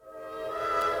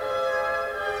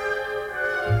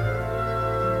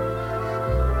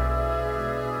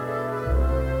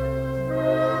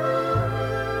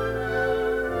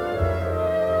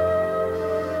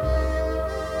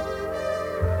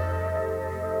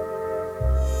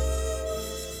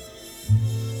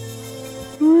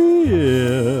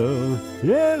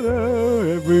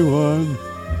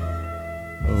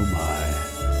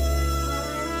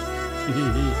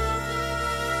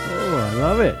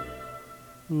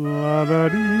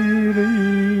Oh,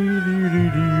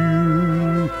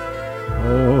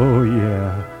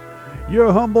 yeah.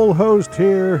 Your humble host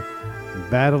here,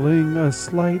 battling a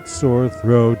slight sore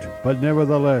throat, but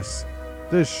nevertheless,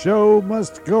 the show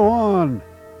must go on.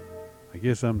 I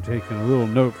guess I'm taking a little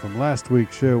note from last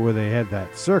week's show where they had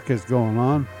that circus going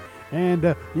on.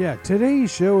 And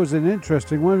today's show is an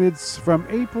interesting one. It's from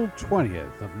April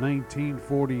 20th of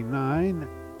 1949.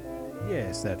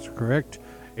 Yes, that's correct.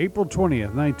 April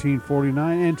 20th,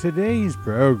 1949. And today's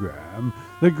program,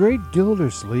 the great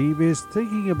Gildersleeve is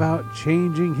thinking about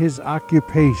changing his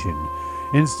occupation.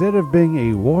 Instead of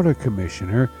being a water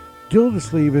commissioner,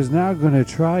 Gildersleeve is now going to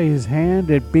try his hand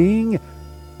at being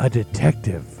a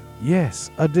detective.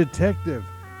 Yes, a detective.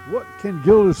 What can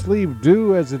Gildersleeve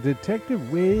do as a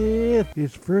detective? Well,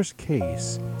 his first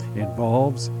case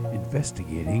involves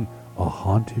investigating a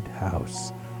haunted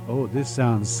house. Oh, this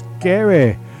sounds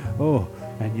scary. Oh,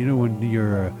 and you know, when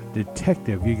you're a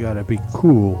detective, you gotta be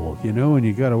cool, you know, and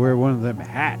you gotta wear one of them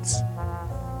hats.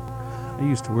 I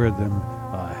used to wear them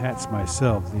hats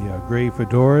myself, the gray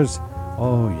fedoras.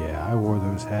 Oh, yeah, I wore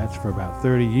those hats for about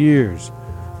 30 years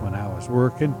when I was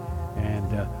working,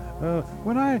 and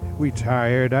when I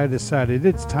retired, I decided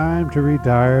it's time to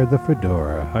retire the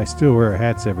fedora. I still wear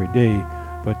hats every day,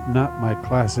 but not my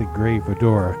classic gray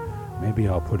fedora. Maybe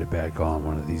I'll put it back on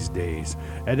one of these days.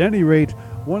 At any rate,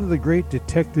 one of the great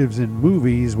detectives in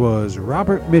movies was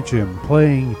Robert Mitchum,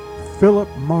 playing Philip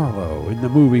Marlowe in the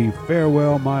movie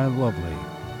Farewell, My Lovely.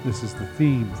 This is the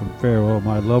theme from Farewell,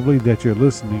 My Lovely that you're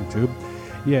listening to.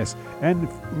 Yes, and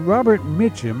Robert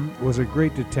Mitchum was a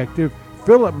great detective.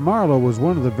 Philip Marlowe was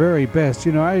one of the very best.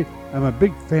 You know, I'm a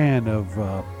big fan of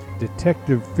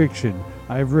detective fiction.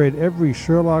 I've read every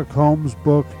Sherlock Holmes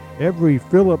book, every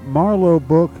Philip Marlowe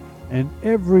book, and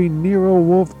every Nero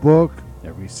Wolfe book,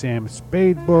 every Sam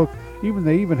Spade book.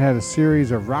 They even had a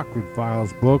series of Rockford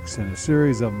Files books and a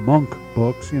series of Monk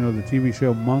books, you know, the TV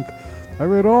show Monk. I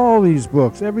read all these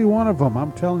books, every one of them.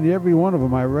 I'm telling you, every one of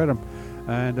them, I read them.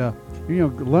 And, you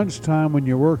know, lunchtime when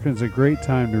you're working is a great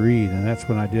time to read, and that's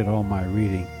when I did all my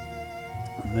reading.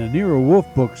 The Nero Wolfe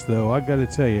books, though, I got to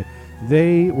tell you,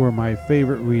 they were my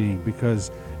favorite reading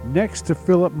because next to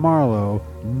Philip Marlowe,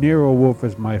 Nero Wolfe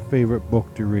is my favorite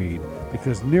book to read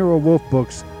because Nero Wolfe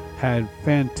books had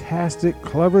fantastic,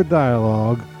 clever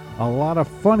dialogue, a lot of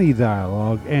funny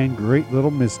dialogue, and great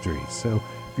little mysteries. So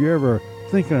if you're ever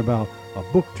thinking about a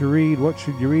book to read, what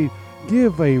should you read?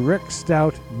 Give a Rex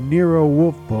Stout Nero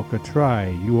Wolfe book a try.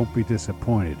 You won't be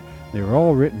disappointed. They were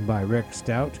all written by Rex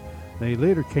Stout. They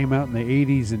later came out in the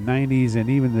 80s and 90s and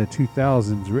even the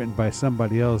 2000s written by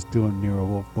somebody else doing Nero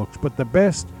Wolfe books. But the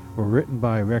best were written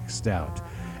by Rex Stout.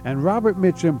 And Robert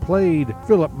Mitchum played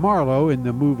Philip Marlowe in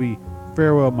the movie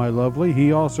Farewell, My Lovely.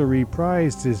 He also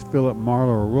reprised his Philip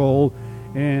Marlowe role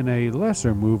in a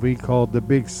lesser movie called The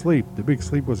Big Sleep. The Big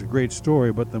Sleep was a great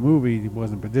story, but the movie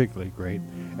wasn't particularly great.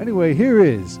 Anyway, here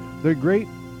is the great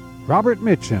Robert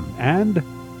Mitchum. And,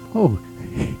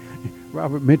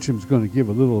 Robert Mitchum's going to give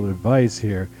a little advice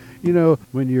here. You know,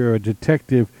 when you're a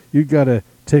detective, you got to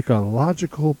take a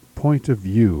logical point of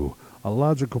view.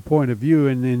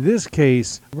 And in this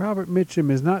case, Robert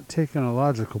Mitchum is not taking a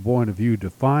logical point of view to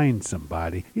find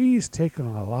somebody. He's taking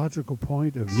a logical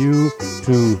point of view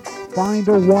to find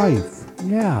a wife.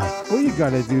 Yeah, well, you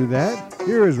got to do that.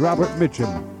 Here is Robert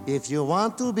Mitchum. If you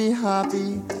want to be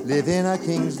happy, live in a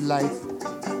king's life.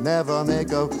 Never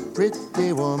make a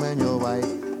pretty woman your wife.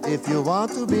 If you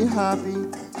want to be happy,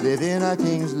 live in a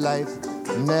king's life.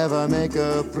 Never make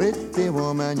a pretty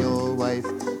woman your wife.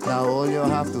 Now all you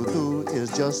have to do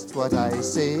is just what I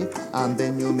say, and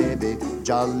then you may be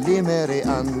jolly, merry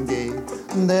and gay.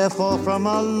 Therefore, from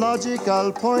a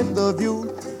logical point of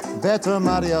view, better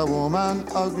marry a woman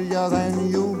uglier than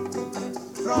you.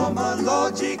 From a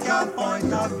logical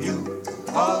point of view,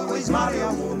 always marry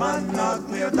a woman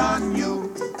uglier than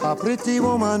you. A pretty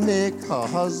woman make her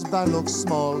husband look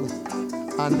small,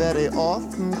 and very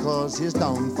often cause his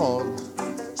downfall.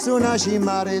 Soon as she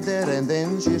married there, and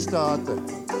then she start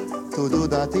to do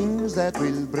the things that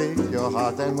will break your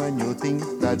heart. And when you think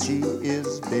that she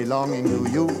is belonging to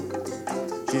you,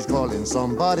 she's calling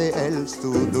somebody else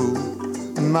to do.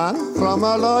 Man, from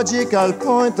a logical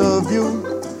point of view,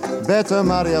 better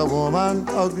marry a woman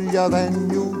uglier than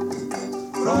you.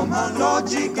 From a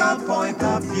logical point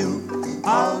of view,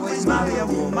 always marry a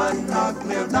woman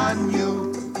uglier than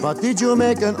you. But did you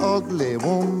make an ugly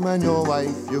woman your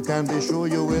wife, you can be sure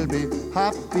you will be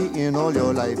happy in all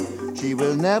your life. She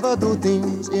will never do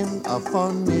things in a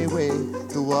funny way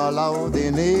to allow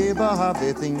the neighbor have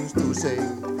the things to say.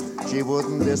 She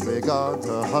wouldn't disregard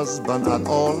her husband at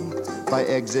all, by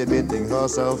exhibiting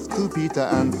herself to Peter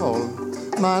and Paul.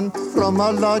 Man, from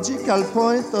a logical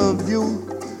point of view,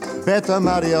 better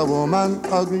marry a woman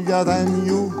uglier than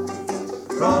you.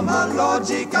 From a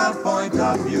logical point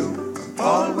of view,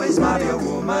 always marry a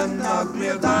woman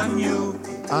uglier than you.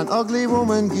 An ugly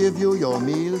woman give you your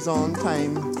meals on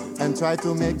time and try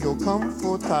to make you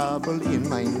comfortable in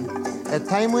mind. At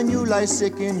time when you lie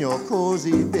sick in your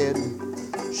cozy bed,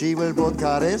 she will both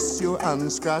caress you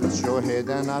and scratch your head,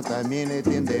 and not a minute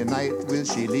in the night will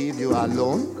she leave you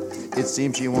alone. It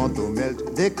seems she want to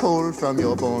melt the coal from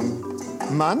your bone.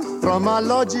 Man, from a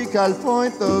logical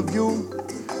point of view,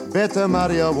 better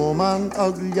marry a woman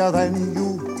uglier than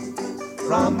you.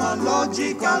 From a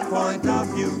logical point of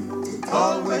view,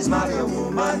 always marry a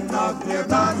woman uglier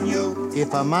than you.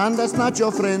 If a man that's not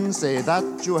your friend say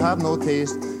that you have no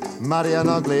taste, marry an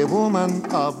ugly woman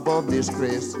above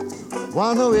disgrace.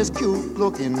 One who is cute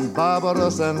looking,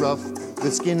 barbarous and rough,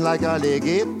 with skin like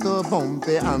alligator,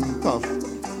 bumpy and tough.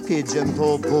 Pigeon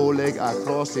toe, bow leg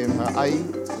across in her eye.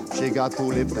 She got two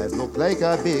lips that look like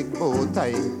a big bow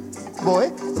tie.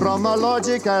 Boy, from a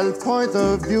logical point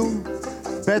of view,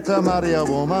 better marry a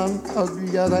woman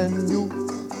uglier than you.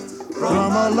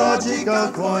 From a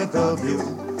logical point of view,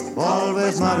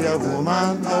 always marry a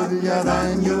woman uglier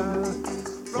than you.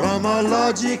 From a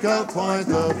logical point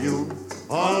of view,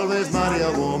 always marry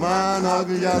a woman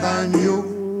uglier than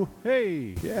you.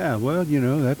 Hey, yeah, well,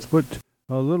 that's what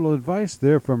a little advice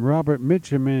there from Robert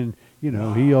Mitchum, and,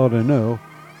 he ought to know.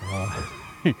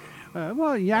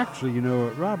 Well, actually,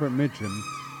 Robert Mitchum,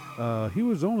 he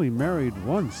was only married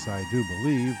once, I do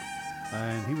believe,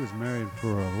 and he was married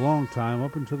for a long time,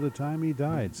 up until the time he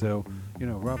died. So,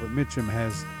 Robert Mitchum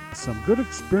has some good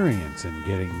experience in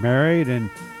getting married, and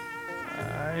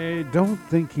I don't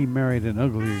think he married an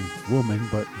ugly woman,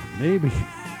 but maybe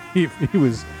if he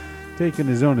was taking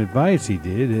his own advice, he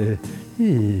did.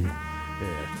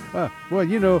 Well,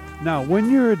 now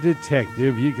when you're a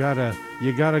detective, you gotta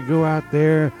go out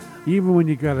there, even when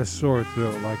you got a sore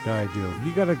throat like I do.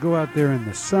 You gotta go out there in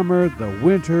the summer, the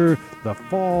winter, the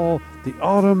fall, the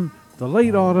autumn, the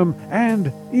late autumn,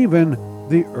 and even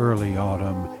the early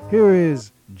autumn. Here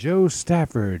is Jo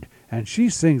Stafford, and she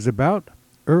sings about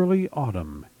early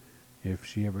autumn, if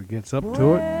she ever gets up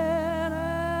to it.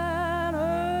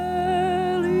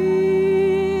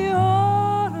 Early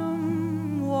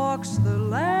autumn walks the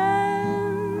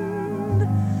land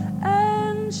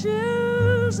and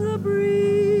chills the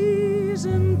breeze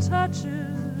and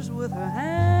touches with her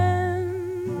hand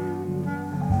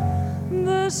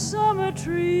the summer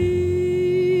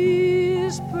trees.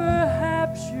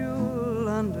 Perhaps you'll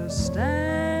understand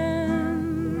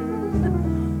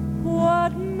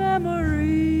what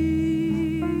memories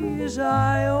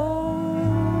I own.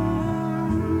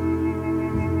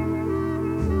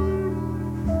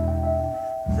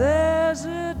 There's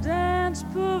a dance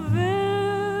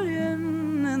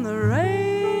pavilion in the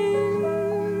rain,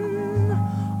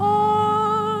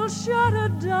 all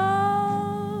shuttered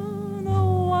down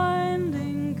a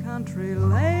winding country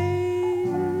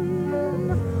lane,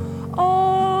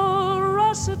 all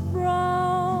russet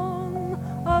brown,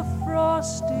 a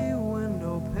frosty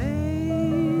window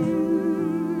pane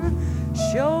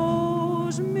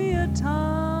shows me a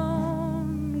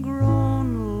town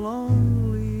grown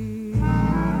lonely.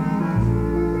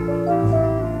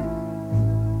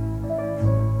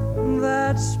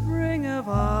 That spring of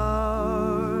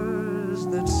ours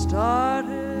that started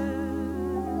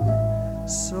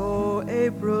so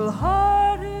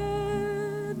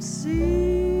April-hearted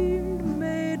seemed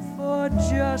made for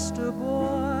just a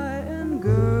boy and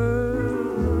girl.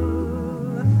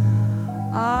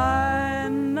 I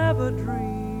never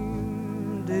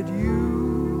dreamed that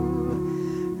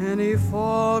you, any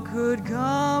fall could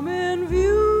come in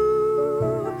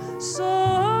view so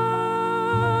early.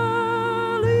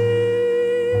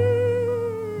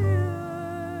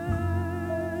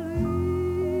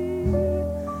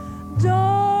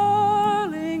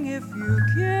 Darling, if you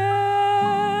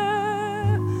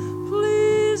care,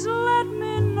 please let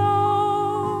me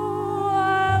know.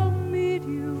 I'll meet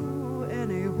you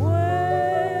anywhere.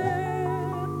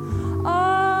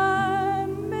 I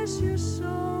miss you so.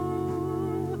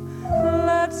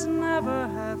 Let's never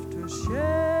have to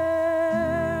share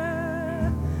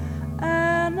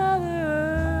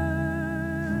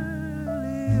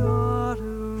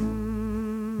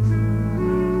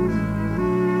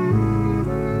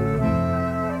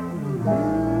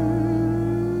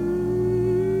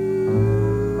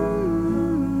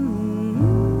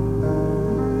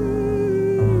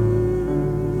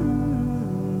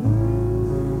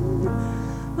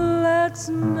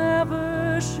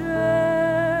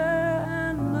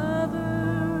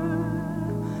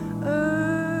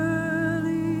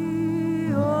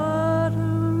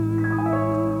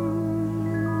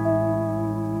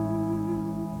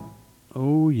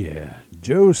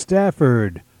Joe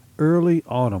Stafford, Early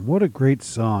Autumn. What a great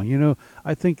song. You know,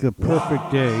 I think the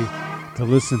perfect day to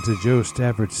listen to Joe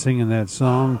Stafford singing that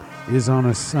song is on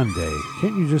a Sunday.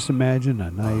 Can't you just imagine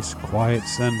a nice, quiet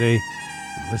Sunday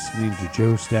and listening to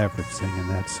Joe Stafford singing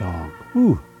that song?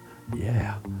 Ooh,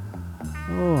 yeah.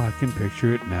 Oh, I can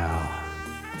picture it now.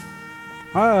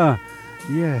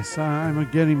 Yes, I'm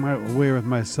getting my way with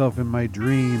myself in my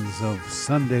dreams of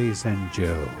Sundays and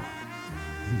Joe.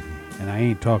 And I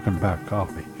ain't talking about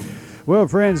coffee. Well,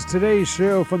 friends, today's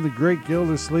show from the Great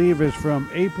Gildersleeve is from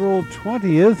April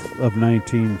 20th of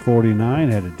 1949.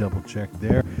 Had a double check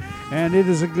there. And it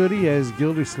is a goodie, as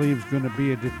Gildersleeve's going to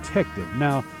be a detective.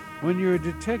 Now, when you're a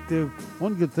detective,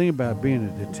 one good thing about being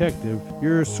a detective,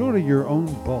 you're sort of your own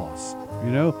boss. You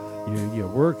know, you're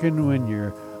working when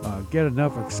you're get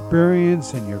enough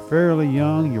experience and you're fairly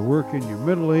young. You work in your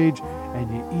middle age, and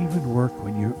you even work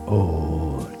when you're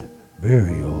old,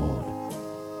 very old.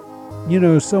 You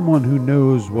know, someone who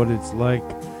knows what it's like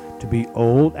to be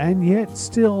old and yet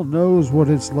still knows what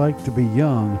it's like to be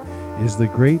young is the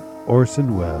great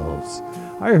Orson Welles.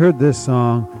 I heard this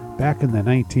song back in the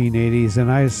 1980s,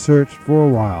 and I searched for a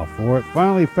while for it.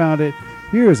 Finally found it.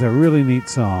 Here's a really neat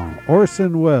song.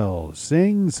 Orson Welles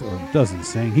sings, or doesn't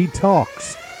sing, he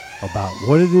talks about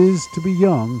what it is to be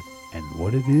young and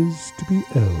what it is to be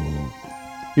old.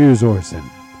 Here's Orson.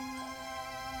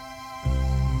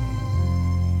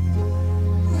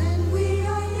 When we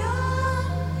are young,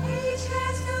 age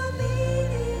has no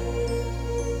meaning.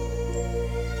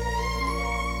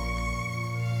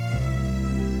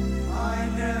 I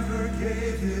never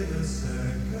gave it a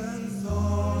second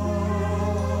thought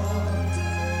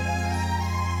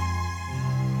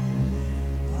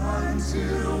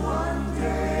until one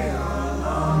day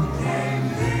along came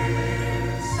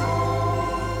this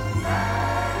old man.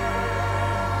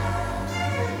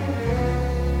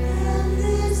 And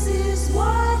this is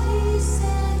what he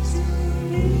said to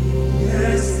me.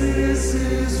 Yes, this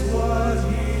is what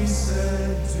he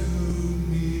said to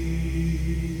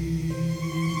me.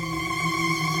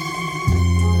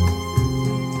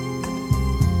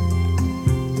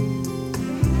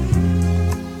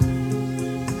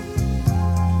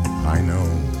 I know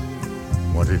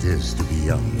what it is to be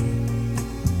young.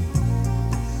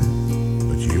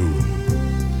 But you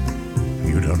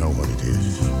don't know what it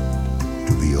is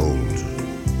to be old.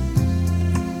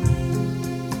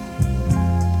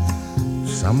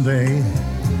 Someday,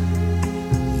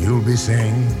 you'll be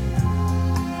saying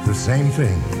the same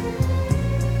thing.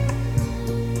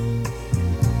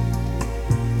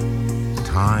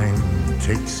 Time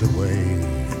takes away,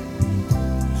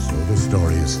 so the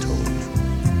story is told.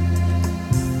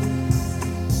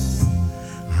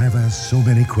 I've asked so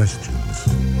many questions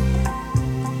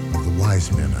of the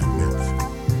wise men I met.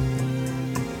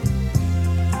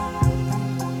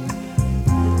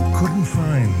 Couldn't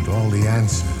find all the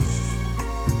answers.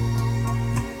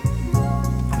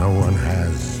 No one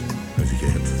has as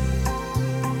yet.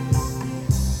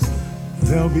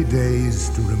 There'll be days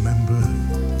to remember,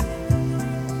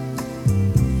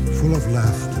 full of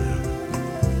laughter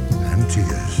and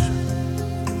tears.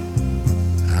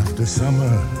 After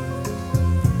summer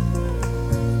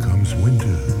comes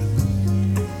winter,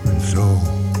 and so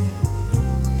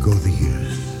go the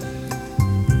years.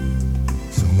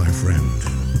 So my friend,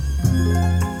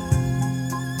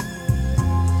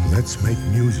 let's make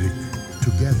music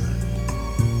together.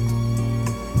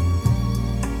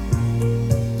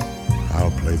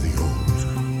 I'll play the old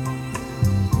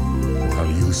while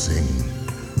you sing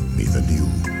me the new.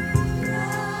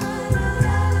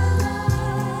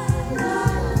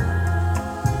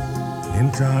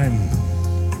 In time,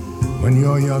 when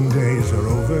your young days are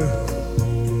over,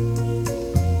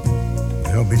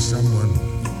 there'll be someone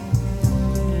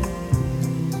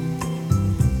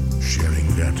sharing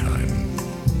their time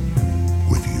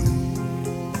with you.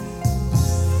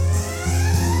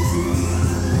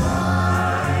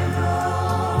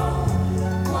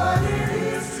 What it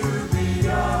is to be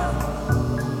young,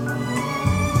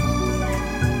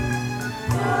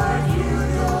 but you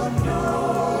don't know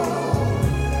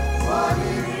what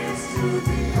it is to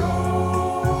be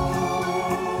old.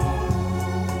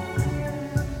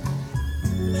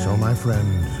 So my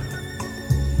friend,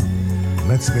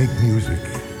 let's make music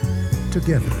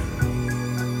together.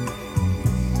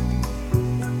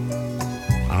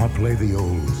 I'll play the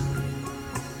old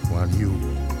while you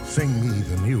sing me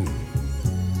the new.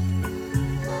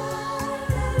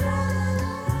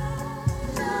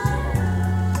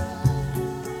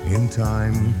 In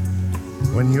time,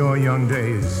 when your young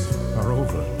days are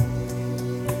over,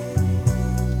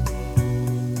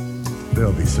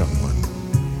 there'll be someone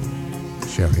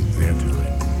sharing their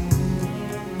time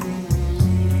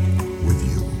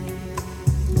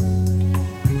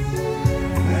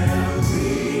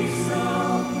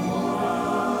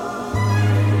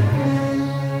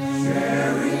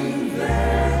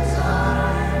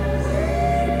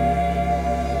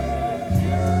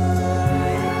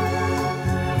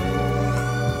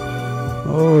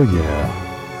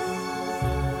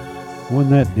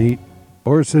Wasn't that neat?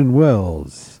 Orson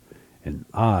Welles, and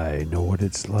I know what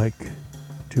it's like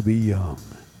to be young.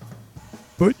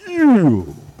 But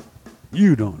you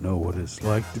don't know what it's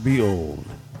like to be old.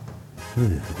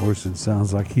 Orson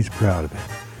sounds like he's proud of it.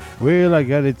 Well, I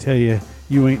gotta tell you,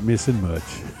 you ain't missing much.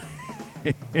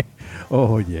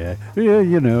 Oh, yeah. Yeah,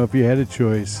 you know, if you had a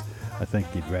choice, I think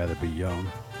you'd rather be young.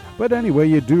 But anyway,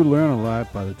 you do learn a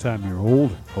lot by the time you're old,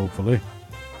 hopefully.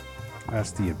 That's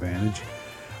the advantage.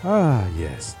 Ah,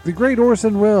 yes. The great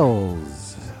Orson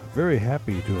Welles. Very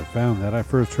happy to have found that. I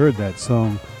first heard that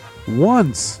song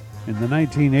once in the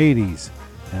 1980s,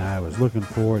 and I was looking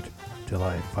for it till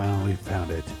I finally found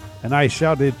it. And I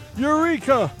shouted,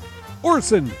 Eureka!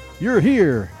 Orson, you're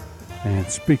here! And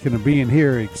speaking of being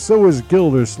here, so is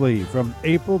Gildersleeve from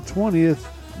April 20th,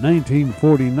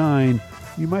 1949.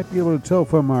 You might be able to tell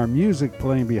from our music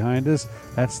playing behind us,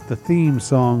 that's the theme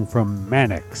song from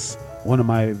Mannix. One of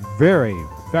my in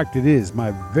fact it is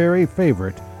my very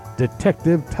favorite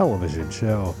detective television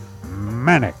show,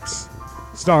 Mannix,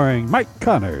 starring Mike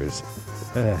Connors.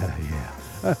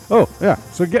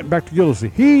 So getting back to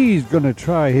Gildersleeve, he's going to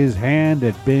try his hand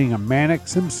at being a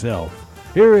Mannix himself.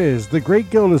 Here is the great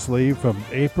Gildersleeve from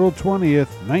April 20th,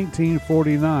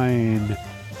 1949.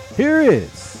 Here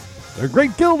is the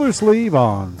great Gildersleeve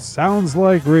on Sounds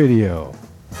Like Radio.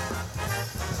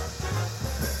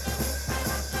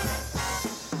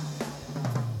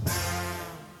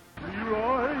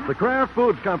 The Kraft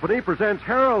Foods Company presents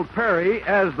Harold Perry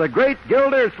as the Great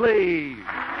Gildersleeve.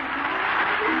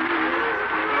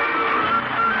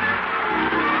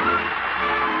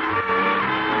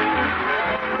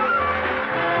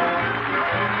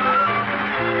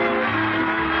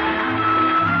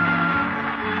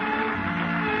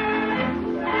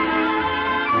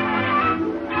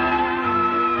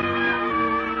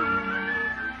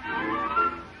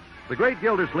 The Great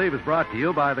Gildersleeve is brought to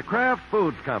you by the Kraft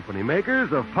Foods Company,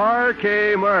 makers of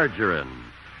Parquet Margarine.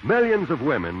 Millions of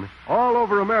women all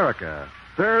over America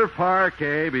serve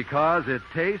Parquet because it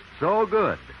tastes so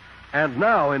good. And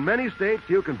now, in many states,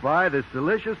 you can buy this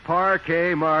delicious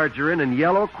Parquet Margarine in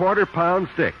yellow quarter-pound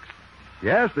sticks.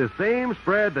 Yes, the same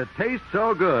spread that tastes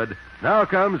so good now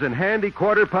comes in handy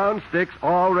quarter-pound sticks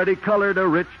already colored a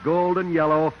rich golden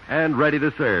yellow and ready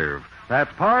to serve.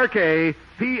 That's Parquet,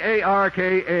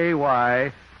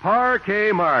 P-A-R-K-A-Y,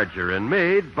 Parquet Margarine,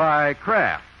 made by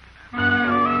Kraft.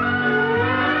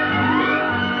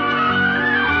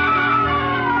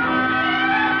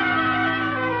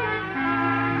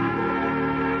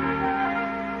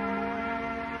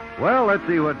 Well, let's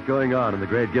see what's going on in the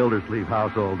great Gildersleeve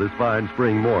household this fine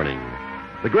spring morning.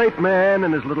 The great man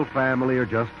and his little family are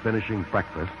just finishing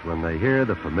breakfast when they hear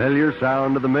the familiar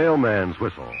sound of the mailman's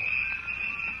whistle.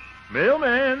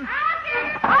 Mailman! I'll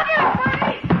get it,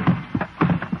 Bertie!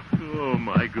 Oh,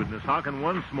 my goodness. How can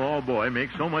one small boy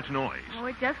make so much noise? Oh,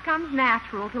 it just comes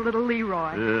natural to little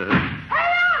Leroy.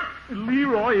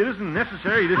 Leroy, it isn't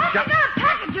necessary to I got a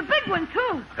package, a big one,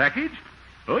 too. Package?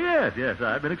 Oh, yes.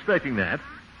 I've been expecting that.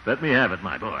 Let me have it,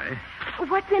 my boy.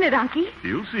 What's in it, Unky?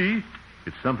 You'll see.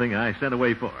 It's something I sent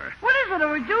away for. What is it, a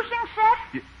reducing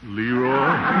set?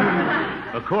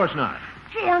 Leroy? Of course not.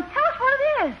 Gee, tell us what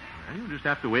it is. You'll just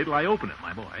have to wait till I open it,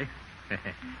 my boy.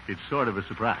 It's sort of a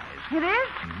surprise. It is?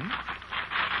 Mm-hmm.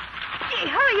 Gee,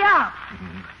 hurry up.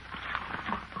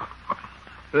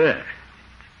 There.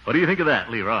 What do you think of that,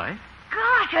 Leroy?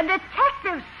 Gosh, a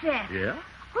detective set. Yeah?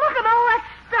 Look at all that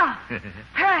stuff.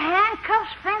 Pair of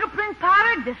handcuffs, fingerprint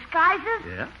powder, disguises.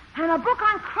 Yeah? And a book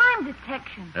on crime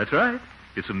detection. That's right.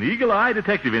 It's from the Eagle Eye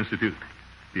Detective Institute.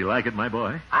 Do you like it, my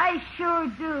boy? I sure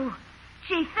do.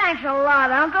 Gee, thanks a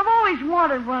lot, Unc. I've always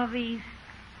wanted one of these.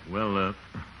 Well,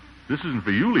 this isn't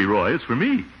for you, Leroy. It's for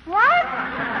me. What?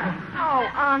 Oh,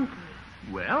 Unc.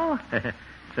 Well,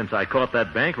 since I caught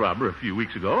that bank robber a few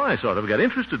weeks ago, I sort of got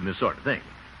interested in this sort of thing.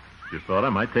 Just thought I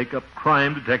might take up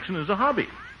crime detection as a hobby.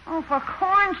 Oh, for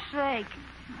corn's sake.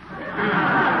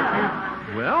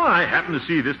 Well, I happened to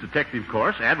see this detective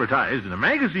course advertised in a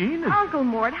magazine. Uncle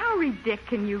Mort, how ridiculous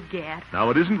can you get?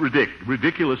 Now, it isn't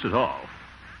ridiculous at all.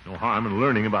 No harm in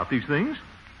learning about these things.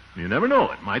 You never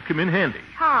know. It might come in handy.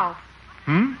 How?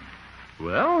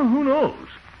 Well, who knows?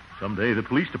 Someday the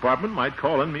police department might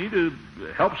call on me to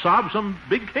help solve some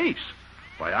big case.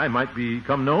 Why, I might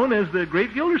become known as the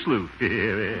Great Gildersleeve. Oh,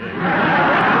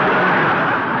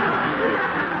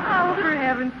 for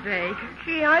heaven's sake.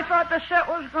 Gee, I thought the set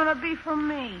was going to be for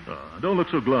me. Don't look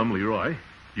so glum, Leroy.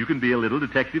 You can be a little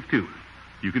detective, too.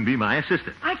 You can be my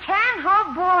assistant. I can?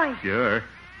 Oh, boy. Sure.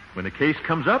 When a case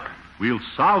comes up, we'll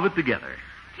solve it together.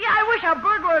 Gee, I wish a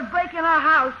burglar would break in our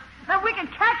house. Then we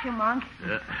could catch him, Unc.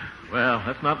 Well,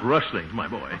 let's not rush things, my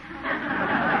boy.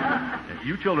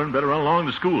 You children better run along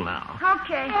to school now.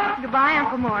 Okay. Goodbye,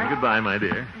 Uncle Mort. Goodbye, my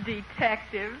dear.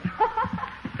 Detective.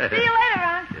 See you later,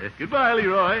 Aunt. Goodbye,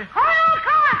 Leroy. Hold on,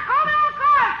 car! Hold on,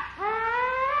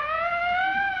 car!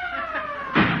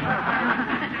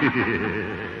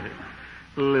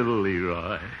 Little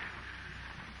Leroy.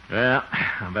 Well,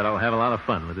 I bet I'll have a lot of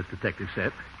fun with this detective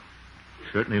set.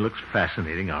 Certainly looks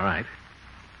fascinating, all right.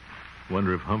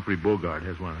 Wonder if Humphrey Bogart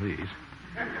has one of these.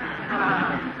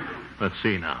 Let's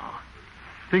see now.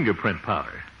 Fingerprint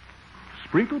powder.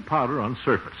 Sprinkle powder on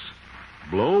surface.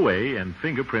 Blow away and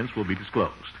fingerprints will be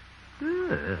disclosed.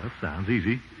 That sounds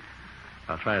easy.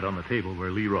 I'll try it on the table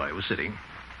where Leroy was sitting.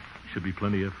 Should be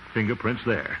plenty of fingerprints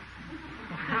there.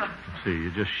 Let's see,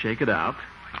 you just shake it out.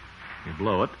 You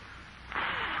blow it.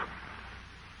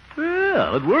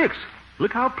 Well, it works.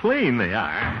 Look how plain they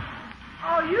are.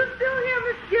 Oh, you still here,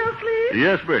 Miss Gilsleeve?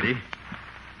 Yes, Bertie.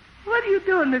 What are you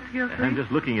doing, Miss Gilsleeve? I'm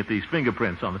just looking at these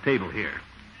fingerprints on the table here.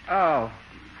 Oh,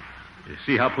 You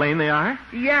see how plain they are?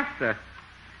 yes, sir.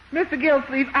 Mr.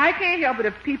 Gilsleeve, I can't help it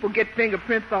if people get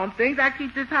fingerprints on things. I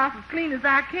keep this house as clean as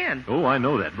I can. Oh, I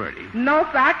know that, Bertie. No,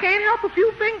 sir, I can't help a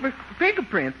few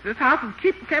fingerprints. This house is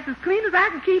kept as clean as I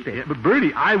can keep it. Yeah, but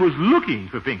Bertie, I was looking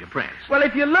for fingerprints. Well,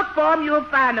 if you look for them, you'll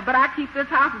find them, but I keep this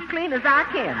house as clean as I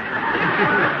can.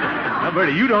 Now,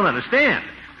 Bertie, you don't understand.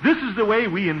 This is the way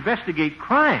we investigate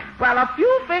crime. Well, a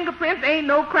few fingerprints ain't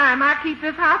no crime. I keep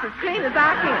this house as clean as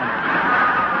I can.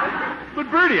 But,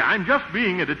 Bertie, I'm just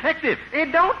being a detective.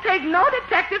 It don't take no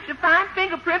detective to find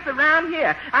fingerprints around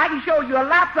here. I can show you a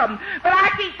lot of them, but I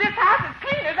keep this house as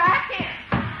clean as I can.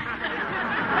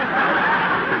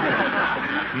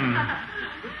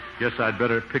 Guess I'd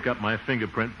better pick up my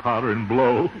fingerprint powder and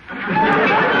blow.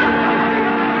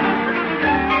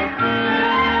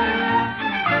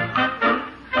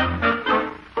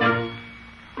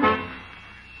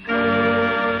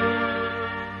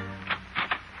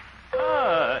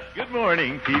 Good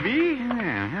morning, Peavy.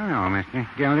 Hello, Mr.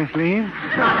 Gildersleeve.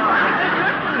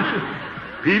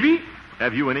 Peavy,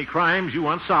 have you any crimes you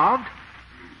want solved?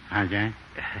 How's that?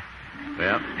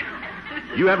 Well,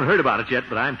 you haven't heard about it yet,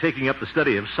 but I'm taking up the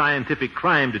study of scientific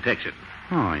crime detection.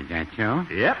 Oh, is that so?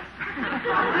 Yep.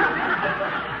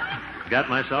 Got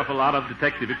myself a lot of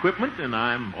detective equipment, and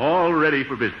I'm all ready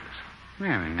for business.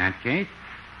 Well, in that case,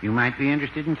 you might be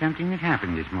interested in something that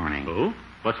happened this morning. Oh?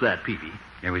 What's that, Peavy?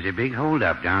 There was a big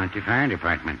holdup down at the fire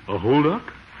department. A holdup?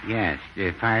 Yes,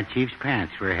 the fire chief's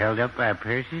pants were held up by a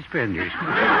pair of suspenders.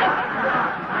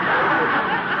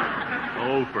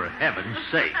 Oh, for heaven's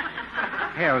sake.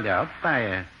 Held up by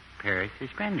a pair of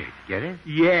suspenders. Get it?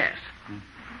 Yes.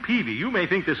 Peavy, you may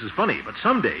think this is funny, but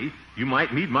someday you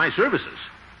might need my services.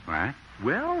 What?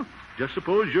 Well, just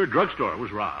suppose your drugstore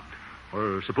was robbed.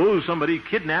 Or suppose somebody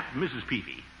kidnapped Mrs.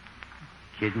 Peavy.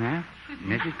 Kidnap?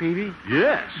 Mrs. Peavy?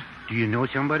 Yes. Do you know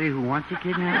somebody who wants to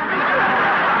kidnap?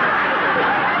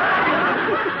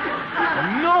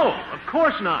 No, of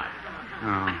course not.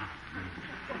 Oh.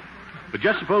 But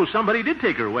just suppose somebody did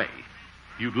take her away.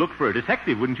 You'd look for a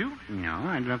detective, wouldn't you? No,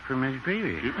 I'd look for Mrs.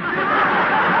 Peavy.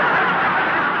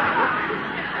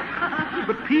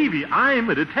 But, Peavy, I'm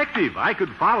a detective. I could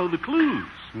follow the clues.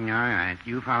 All right,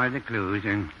 you follow the clues,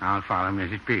 and I'll follow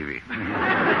Mrs. Peavy.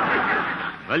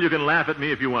 Well, you can laugh at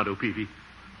me if you want to, Peavy.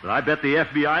 But I bet the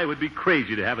FBI would be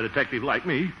crazy to have a detective like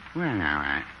me. Well,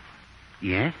 now,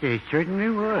 yes, they certainly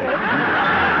would.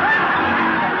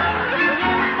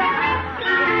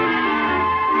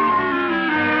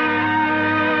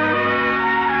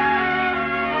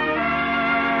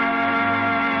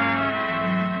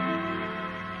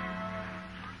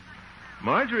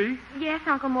 Marjorie. Yes,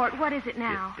 Uncle Mort, what is it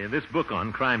now? This book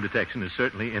on crime detection is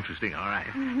certainly interesting, all right.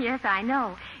 Yes, I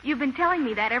know. You've been telling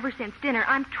me that ever since dinner.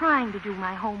 I'm trying to do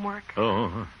my homework.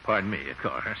 Oh, pardon me, of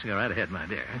course. Go right ahead, my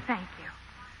dear. Thank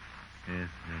you.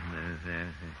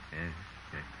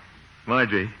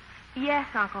 Marjorie, Yes,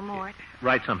 Uncle Mort.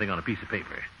 write something on a piece of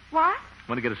paper. What?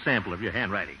 Want to get a sample of your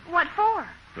handwriting. What for?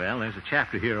 Well, there's a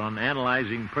chapter here on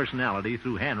analyzing personality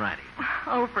through handwriting.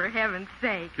 Oh, for heaven's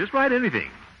sake. Just write anything.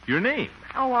 Your name.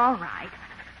 Oh, all right.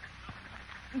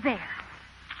 There.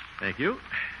 Thank you.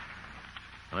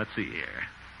 Let's see here.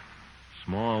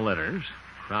 Small letters,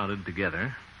 crowded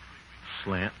together,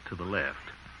 slant to the left.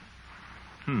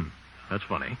 That's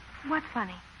funny. What's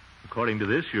funny? According to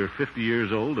this, you're 50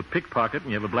 years old, a pickpocket,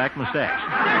 and you have a black mustache.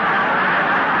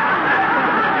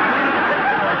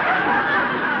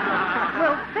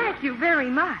 Well, thank you very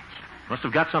much. Must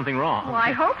have got something wrong. Well,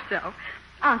 I hope so.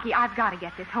 Unky, I've got to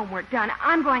get this homework done.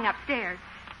 I'm going upstairs.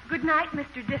 Good night,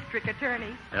 Mr. District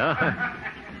Attorney.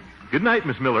 Good night,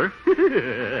 Miss Miller.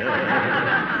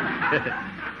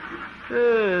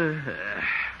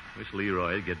 Wish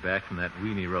Leroy would get back from that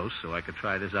weenie roast so I could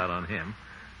try this out on him.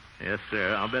 Yes,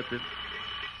 sir. I'll bet that...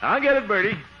 I'll get it,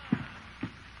 Bertie.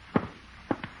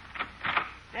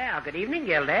 Well, good evening,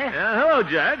 Gildy. Hello,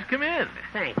 Judge. Come in.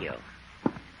 Thank you.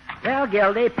 Well,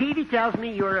 Gildy, Peavy tells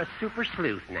me you're a super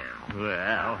sleuth now.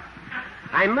 Well...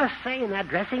 I must say, in that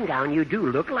dressing gown, you do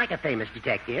look like a famous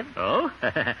detective. Oh?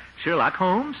 Sherlock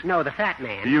Holmes? No, the fat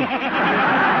man. You...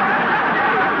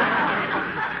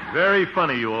 Very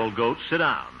funny, you old goat. Sit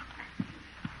down.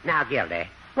 Now, Gildy,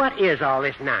 what is all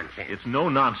this nonsense? It's no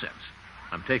nonsense.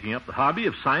 I'm taking up the hobby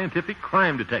of scientific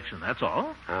crime detection, that's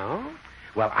all. Oh?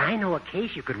 Well, I know a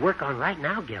case you could work on right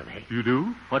now, Gildy. You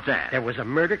do? What's that? There was a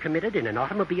murder committed in an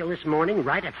automobile this morning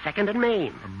right at 2nd and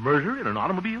Main. A murder in an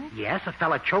automobile? Yes, a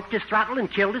fella choked his throttle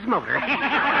and killed his motor. Oh,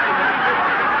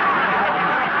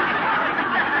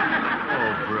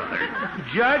 brother.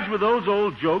 Judge, with those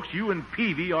old jokes, you and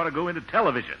Peavy ought to go into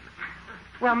television.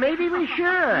 Well, maybe we should.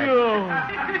 Oh.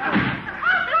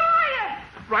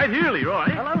 Right here, Leroy.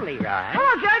 Hello, Leroy.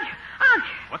 Hello, Judge. Unc,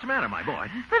 What's the matter, my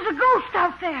boy? there's a ghost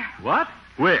out there. What?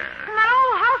 Where? In that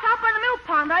old house out by the mill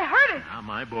pond. I heard it. Now,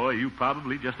 my boy, you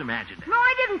probably just imagined it. No,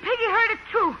 I didn't. Piggy heard it,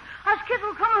 too. Us kids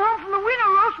were coming home from the wiener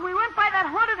roast, and we went by that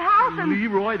haunted house, and...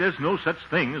 Leroy, there's no such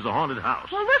thing as a haunted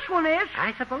house. Well, this one is.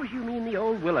 I suppose you mean the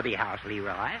old Willoughby house,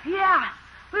 Leroy. Yeah.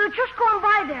 We were just going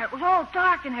by there. It was all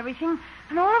dark and everything,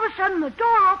 and all of a sudden the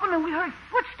door opened, and we heard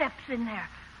footsteps in there.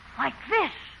 Like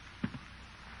this.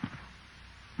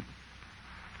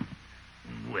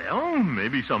 Well,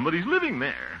 maybe somebody's living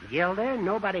there. Gilda,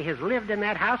 nobody has lived in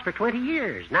that house for 20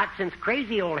 years. Not since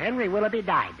crazy old Henry Willoughby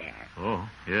died there. Oh,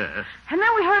 yes. And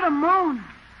then we heard a moan.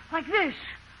 Like this.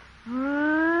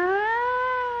 Oh,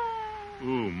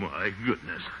 my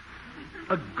goodness.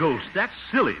 A ghost. That's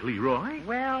silly, Leroy.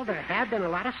 Well, there have been a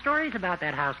lot of stories about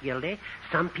that house, Gildy.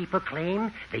 Some people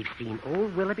claim they've seen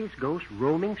old Willoughby's ghost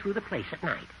roaming through the place at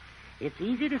night. It's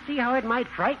easy to see how it might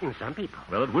frighten some people.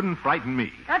 Well, it wouldn't frighten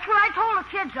me. That's what I told the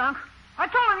kids, Unc. I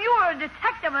told them you were a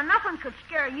detective and nothing could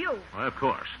scare you. Well, of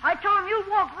course. I told them you'd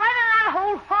walk right in that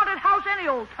whole haunted house any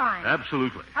old time.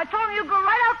 Absolutely. I told them you'd go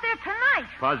right out there tonight.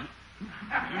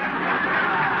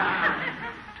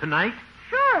 Tonight?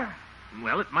 Sure.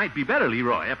 Well, it might be better,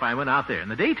 Leroy, if I went out there in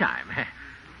the daytime.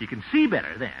 You can see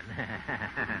better then.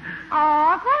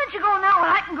 Oh, Unc, why don't you go now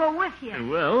and I can go with you?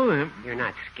 Well... You're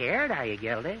not scared, are you,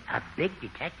 Gildy? A big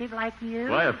detective like you?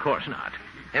 Why, of course not.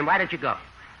 Then why don't you go?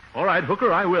 All right,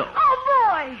 Hooker, I will. Oh,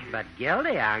 boy! But,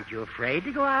 Gildy, aren't you afraid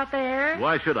to go out there?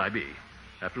 Why should I be?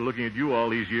 After looking at you all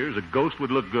these years, a ghost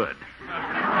would look good.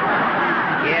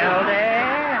 Gildy?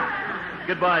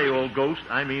 Goodbye, you old ghost.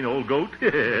 I mean old goat.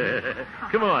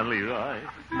 Come on, Leroy.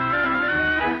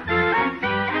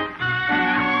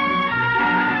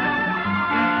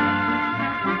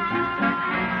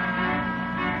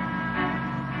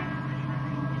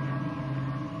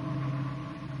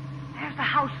 There's the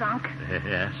house, Unc.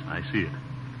 Yes, I see it.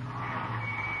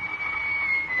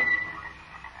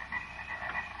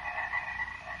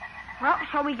 Well,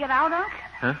 shall we get out, Unc?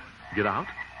 Huh? Get out?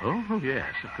 Oh,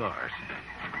 yes, of course.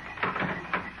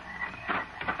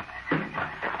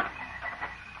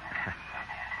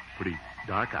 Pretty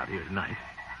dark out here tonight.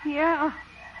 Yeah.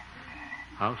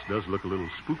 House does look a little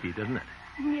spooky, doesn't it?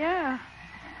 Yeah.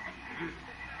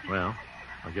 Well,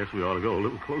 I guess we ought to go a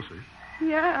little closer.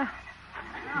 Yeah.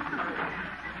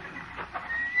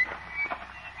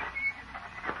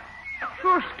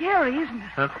 Sure scary, isn't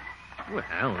it? Huh?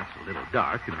 Well, it's a little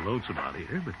dark and lonesome out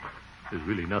here, but there's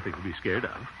really nothing to be scared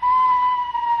of.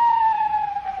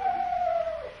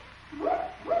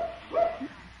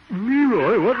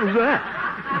 Leroy, what was that?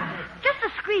 Just a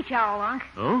screech owl, Unc.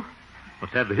 Oh?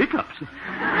 Must have the hiccups.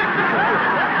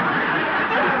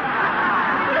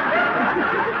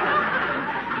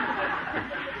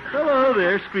 Hello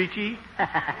there, Screechy.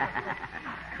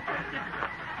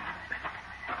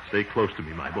 Stay close to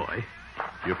me, my boy.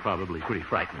 You're probably pretty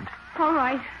frightened. All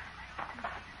right.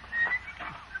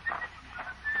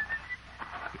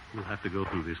 We'll have to go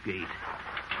through this gate.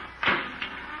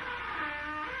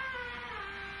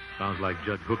 Sounds like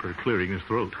Judge Hooker clearing his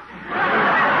throat.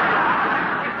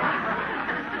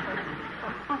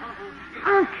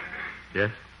 Unc.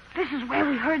 Yes? This is where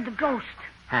we heard the ghost.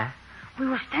 Huh? We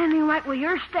were standing right where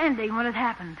you're standing when it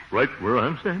happened. Right where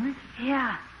I'm standing?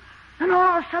 Yeah. Then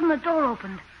all of a sudden the door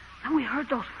opened. And we heard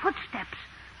those footsteps.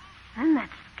 Then that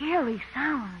scary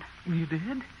sound. You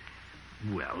did?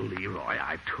 Well, Leroy,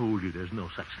 I've told you there's no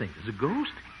such thing as a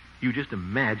ghost. You just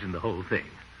imagine the whole thing.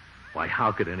 Why,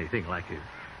 how could anything like it...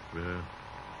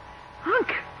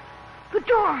 Unc, the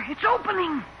door, it's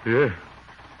opening. Yeah.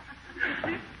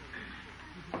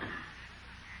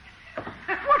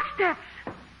 Footsteps.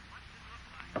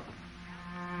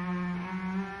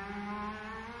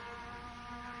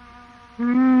 A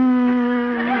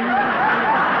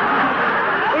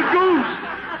ghost!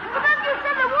 But then you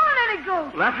said there weren't any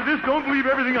ghosts. Well, after this, don't believe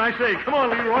everything I say. Come on,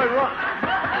 Leroy, run.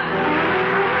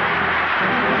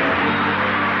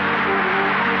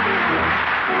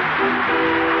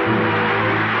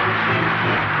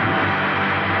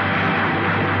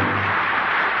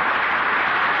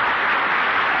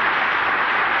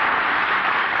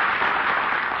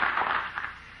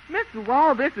 Mr.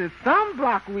 Wall, this is some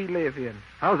block we live in.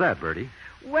 How's that, Bertie?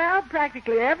 Well,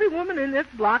 practically every woman in this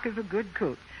block is a good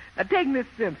cook. Now, take Miss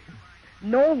Simpson.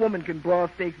 No woman can broil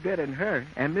steaks better than her.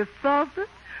 And Miss Salter,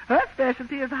 her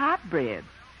specialty is hot bread.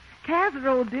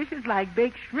 Casserole dishes like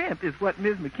baked shrimp is what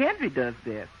Miss McKendry does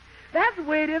best. That's the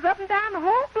way it is up and down the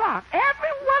whole block.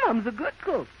 Every one of them's a good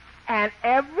cook. And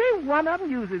every one of them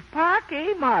uses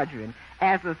parquet margarine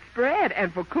as a spread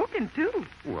and for cooking, too.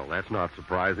 Well, that's not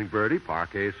surprising, Bertie.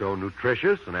 Parquet's so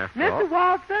nutritious, and after all... Mr.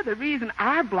 Walter, the reason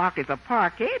our block is a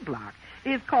parquet block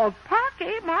is called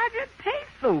parquet margarine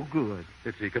tastes so good.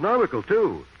 It's economical,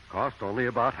 too. Costs only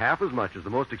about half as much as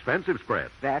the most expensive spread.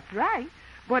 That's right.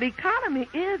 But economy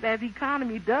is as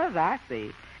economy does, I say.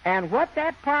 And what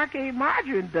that parquet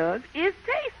margarine does is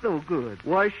taste so good.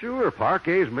 Why, sure.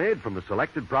 Parquet's made from the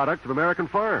selected products of American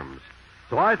farms.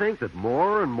 So I think that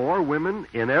more and more women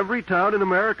in every town in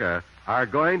America are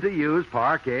going to use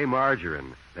parquet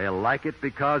margarine. They'll like it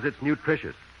because it's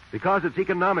nutritious, because it's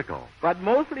economical. But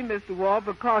mostly, Mr. Wall,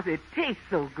 because it tastes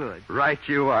so good. Right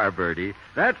you are, Bertie.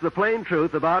 That's the plain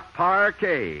truth about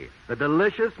parquet, the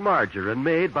delicious margarine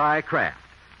made by Kraft.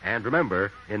 And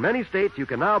remember, in many states you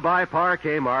can now buy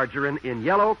parquet margarine in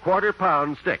yellow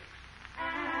quarter-pound sticks.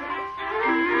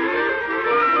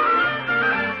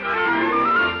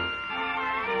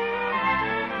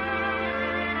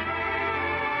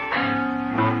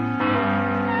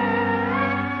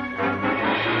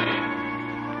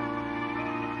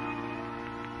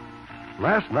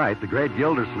 Last night, the great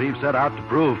Gildersleeve set out to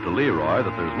prove to Leroy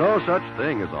that there's no such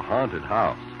thing as a haunted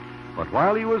house. But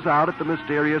while he was out at the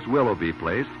mysterious Willoughby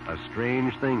place, a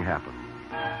strange thing happened.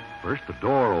 First, the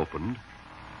door opened.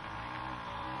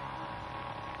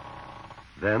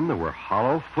 Then there were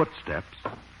hollow footsteps.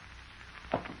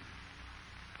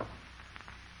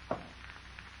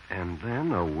 And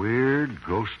then a weird,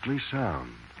 ghostly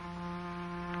sound.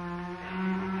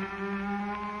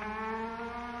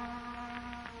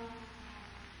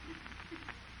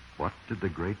 What did the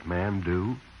great man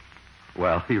do?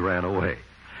 Well, he ran away.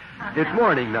 It's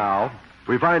morning now.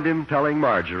 We find him telling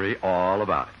Marjorie all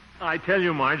about it. I tell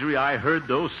you, Marjorie, I heard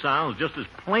those sounds just as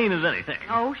plain as anything.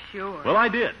 Oh, sure. Well, I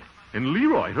did. And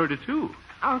Leroy heard it, too.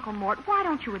 Uncle Mort, why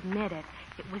don't you admit it?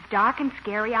 It was dark and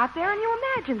scary out there, and you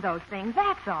imagined those things,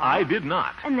 that's all. I did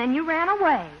not. And then you ran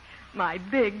away. My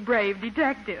big, brave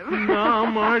detective. Now,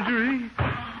 Marjorie.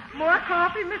 More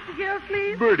coffee, Mr.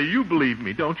 Gilsleeve? Bertie, you believe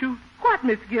me, don't you? What,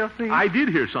 Miss Gilsleeve? I did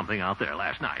hear something out there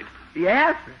last night.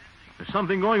 Yes, sir. There's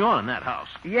something going on in that house.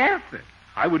 Yes, sir.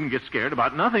 I wouldn't get scared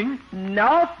about nothing.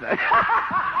 No, sir.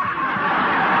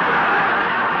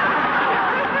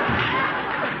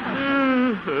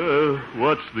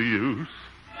 What's the use?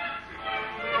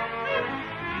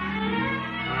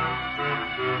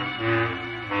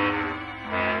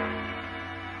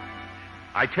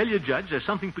 I tell you, Judge, there's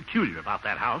something peculiar about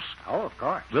that house. Oh, of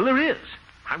course. Well, there is.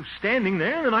 I'm standing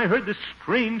there, and I heard this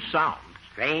strange sound.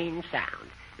 Strange sound.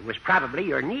 It was probably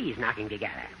your knees knocking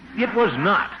together. It was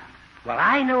not. Well,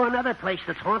 I know another place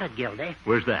that's haunted, Gildy.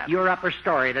 Where's that? Your upper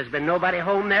story. There's been nobody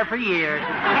home there for years.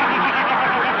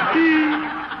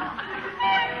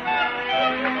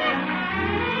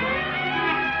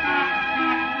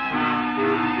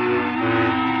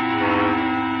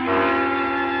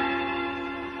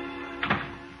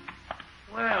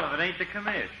 Well, if it ain't the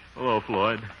commish. Hello,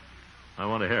 Floyd. I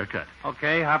want a haircut.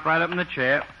 Okay, hop right up in the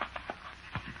chair.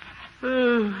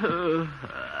 Oh,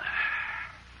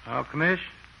 commish?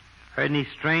 Heard any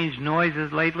strange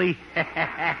noises lately?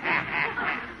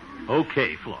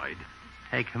 Okay, Floyd.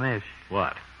 Hey, commish.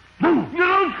 What?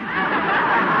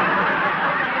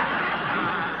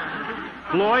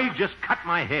 Floyd, just cut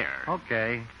my hair.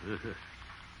 Okay.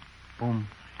 Boom,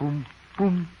 boom,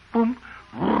 boom, boom.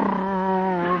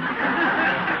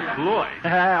 Floyd.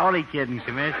 Only kidding,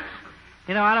 commish.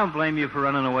 You know, I don't blame you for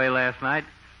running away last night.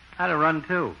 I'd have run,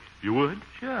 too. You would?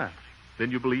 Sure.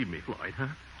 Then you believe me, Floyd, huh?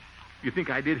 You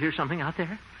think I did hear something out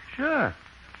there? Sure.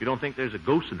 You don't think there's a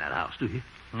ghost in that house, do you?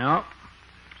 No.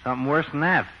 Something worse than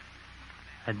that.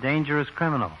 A dangerous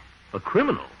criminal. A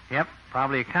criminal? Yep,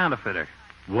 probably a counterfeiter.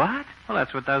 What? Well,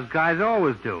 that's what those guys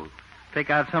always do.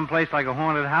 Take out some place like a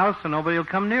haunted house and nobody will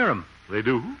come near them. They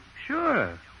do?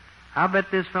 Sure. I'll bet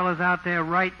this fella's out there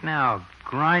right now,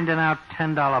 grinding out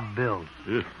 $10 bills.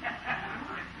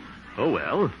 Oh,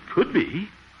 well, could be.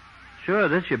 Sure,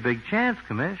 this your big chance,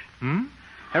 Commish. Hmm?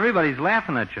 Everybody's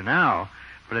laughing at you now.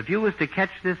 But if you was to catch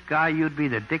this guy, you'd be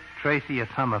the Dick Tracy of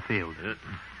Summerfield.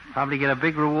 Probably get a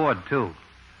big reward, too.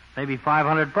 Maybe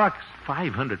 $500.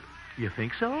 500? You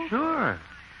think so? Sure.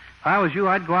 If I was you,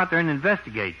 I'd go out there and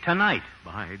investigate tonight.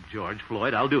 By George,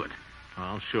 Floyd, I'll do it.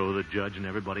 I'll show the judge and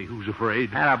everybody who's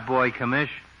afraid. Atta boy,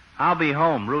 Commish. I'll be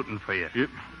home rooting for you. Yep.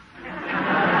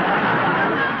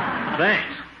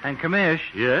 Thanks. And, Commish.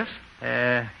 Yes?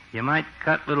 You might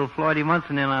cut little Floydie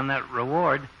Munson in on that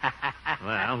reward.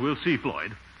 Well, we'll see,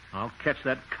 Floyd. I'll catch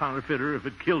that counterfeiter if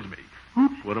it kills me.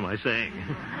 What am I saying?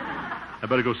 I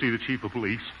better go see the chief of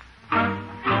police.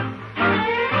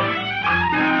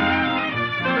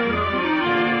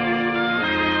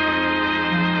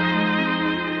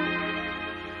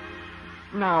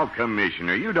 Now,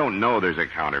 Commissioner, you don't know there's a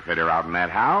counterfeiter out in that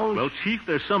house. Well, Chief,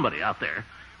 there's somebody out there.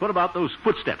 What about those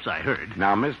footsteps I heard?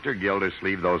 Now, Mr.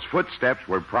 Gildersleeve, those footsteps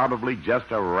were probably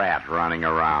just a rat running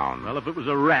around. Well, if it was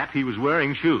a rat, he was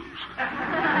wearing shoes.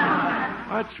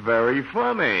 That's very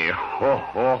funny. Ho,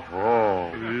 ho,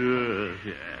 ho.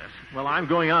 Yes. Well, I'm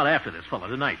going out after this fella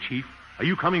tonight, Chief. Are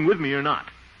you coming with me or not?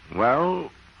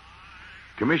 Well,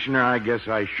 Commissioner, I guess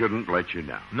I shouldn't let you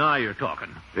down. Now you're talking.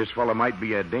 This fella might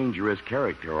be a dangerous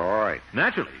character, all right.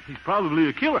 Naturally. He's probably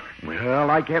a killer.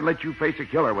 Well, I can't let you face a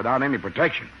killer without any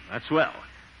protection. That's swell.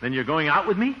 Then you're going out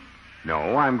with me?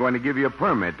 No, I'm going to give you a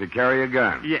permit to carry a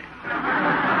gun. Yeah.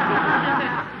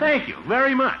 Thank you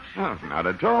very much. Oh, not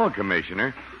at all,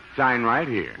 Commissioner. Sign right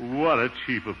here. What a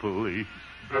chief of police.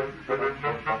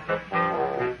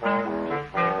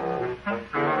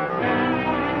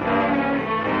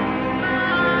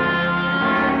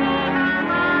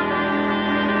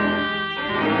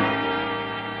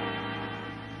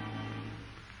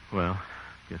 Well,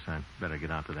 guess I'd better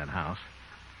get out to that house.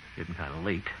 Getting kind of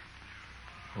late.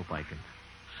 Hope I can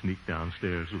sneak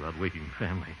downstairs without waking the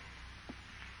family.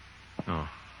 Oh,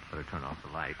 better turn off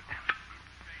the light.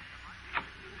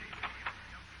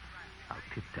 I'll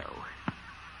tiptoe.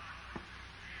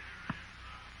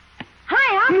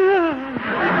 Hi,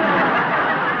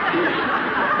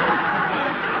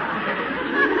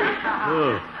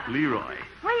 Oh, Leroy.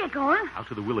 Where you going? Out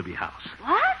to the Willoughby house.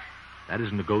 What? That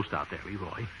isn't a ghost out there,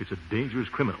 Leroy. It's a dangerous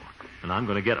criminal, and I'm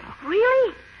going to get him.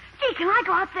 Really? Gee, can I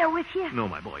go out there with you? No,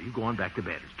 my boy, you go on back to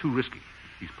bed. It's too risky.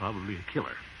 He's probably a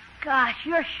killer. Gosh,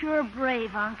 you're sure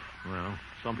brave, Unc. Well,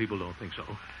 some people don't think so.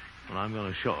 But I'm going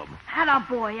to show them. Atta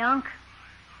boy, Unc.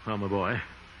 Well, my boy,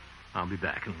 I'll be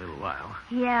back in a little while.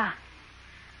 Yeah,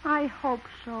 I hope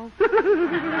so.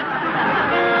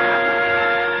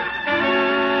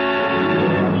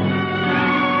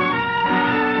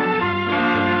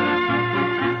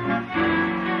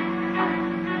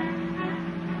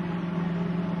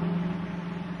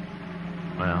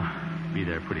 Well, be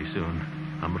there pretty soon,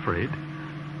 I'm afraid.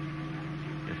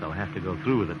 Guess I'll have to go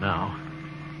through with it now.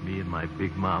 Me and my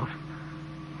big mouth.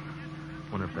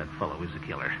 Wonder if that fellow is a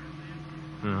killer.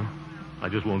 No, I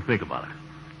just won't think about it.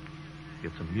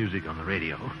 Get some music on the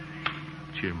radio.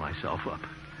 Cheer myself up.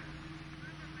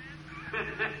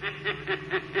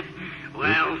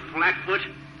 Well, Flatfoot,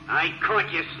 I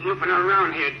caught you snooping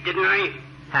around here, didn't I?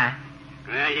 Huh?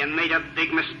 Well, you made a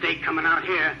big mistake coming out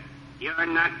here. You're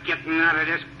not getting out of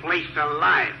this place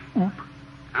alive. Oop.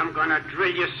 I'm going to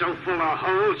drill you so full of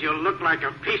holes you'll look like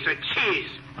a piece of cheese.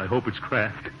 I hope it's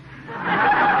Kraft.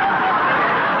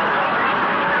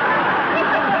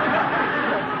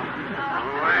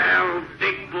 Well,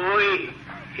 big boy,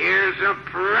 here's a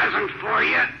present for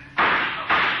you.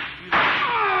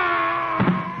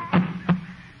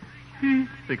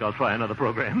 Think I'll try another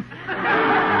program.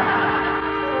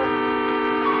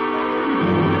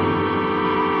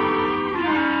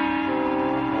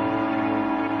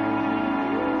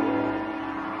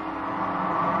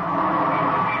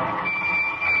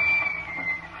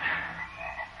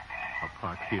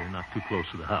 Here, not too close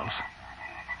to the house.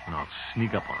 And I'll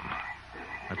sneak up on him.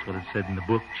 That's what it said in the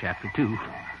book, Chapter 2.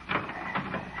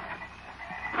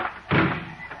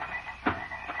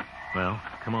 Well,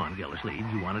 come on, Gildersleeve.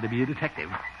 You wanted to be a detective.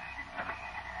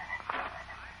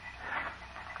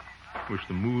 Wish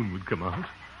the moon would come out.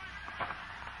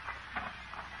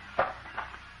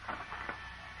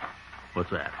 What's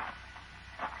that?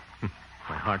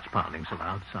 My heart's pounding so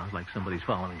loud, sounds like somebody's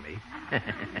following me.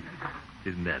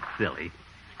 Isn't that silly?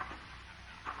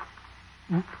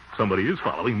 Somebody is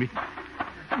following me.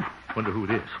 Wonder who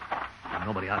it is. There's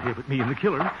nobody out here but me and the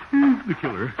killer. The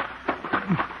killer.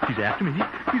 He's after me.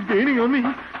 He's gaining on me.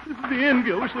 This is the end,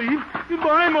 Gildersleeve.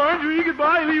 Goodbye, Marjorie.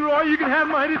 Goodbye, Leroy. You can have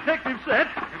my detective set.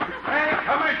 Hey,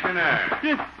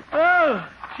 Commissioner! Oh,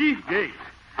 Chief Gates.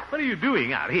 What are you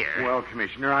doing out here? Well,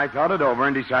 Commissioner, I thought it over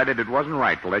and decided it wasn't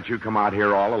right to let you come out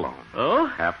here all alone.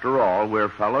 Oh? After all, we're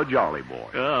fellow jolly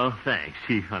boys. Oh, thanks,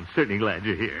 Chief. I'm certainly glad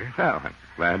you're here. Well, I'm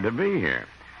glad to be here.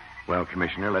 Well,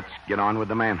 Commissioner, let's get on with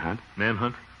the manhunt.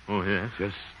 Manhunt? Oh, yes.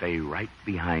 Just stay right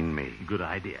behind me. Good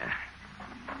idea.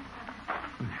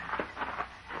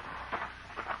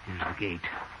 Here's the gate.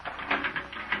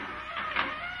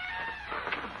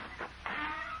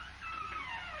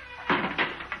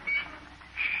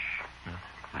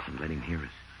 Mustn't let him hear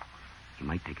us. He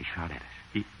might take a shot at us.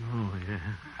 Oh,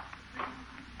 yeah.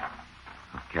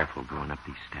 Oh, careful going up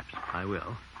these steps. I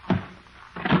will.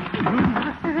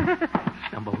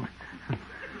 Stumbled.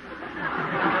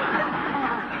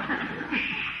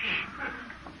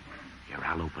 Here,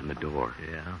 I'll open the door.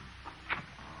 Yeah.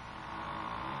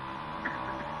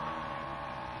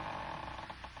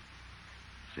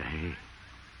 Say,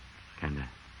 kind of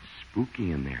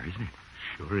spooky in there, isn't it?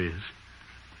 Sure is.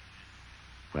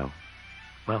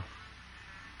 Well,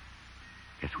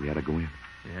 guess we ought to go in.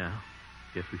 Yeah.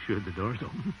 Guess we should. The door's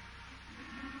open.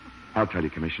 I'll tell you,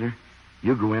 Commissioner.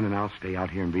 You go in and I'll stay out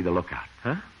here and be the lookout.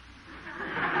 Huh?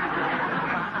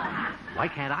 Why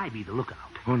can't I be the lookout?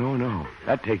 Oh, no.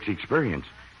 That takes experience.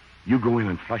 You go in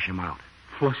and flush him out.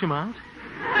 Flush him out?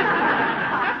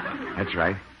 That's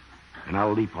right. And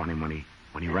I'll leap on him when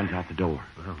he runs out the door.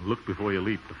 Well, look before you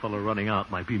leap. The fellow running out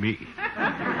might be me.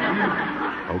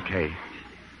 Okay.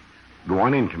 Go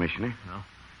on in, Commissioner. No.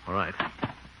 All right.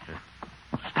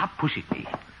 Stop pushing me.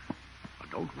 Oh,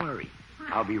 don't worry.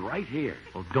 I'll be right here.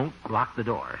 Well, don't lock the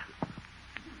door.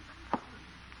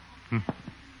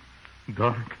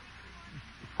 Dark.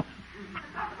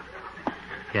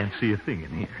 Can't see a thing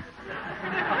in here.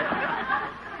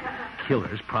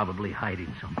 Killer's probably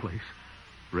hiding someplace,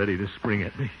 ready to spring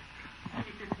at me.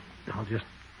 I'll just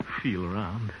feel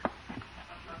around.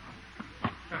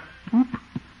 Oop.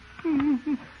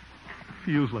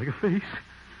 Feels like a face.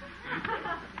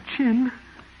 Chin,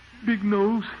 big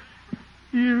nose,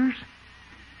 ears,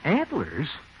 antlers.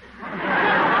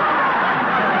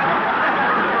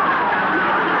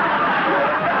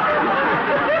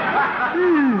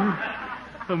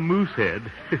 A moose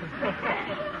head.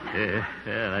 Yeah,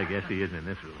 I guess he isn't in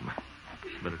this room.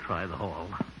 Better try the hall.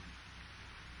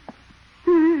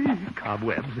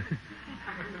 Cobwebs.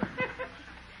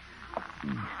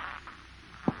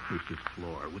 Wish this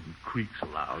floor wouldn't creak so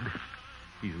loud.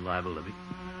 He's liable to be...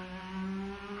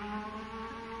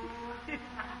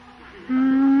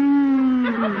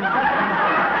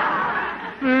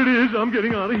 There it is. I'm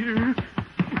getting out of here.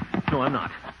 No, I'm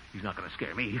not. He's not going to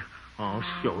scare me. I'll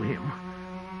show him.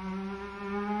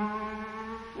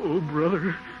 Oh,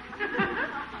 brother.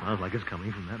 Sounds like it's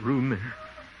coming from that room there.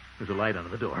 There's a light under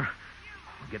the door.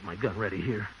 I'll get my gun ready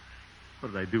here.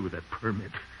 What did I do with that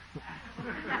permit?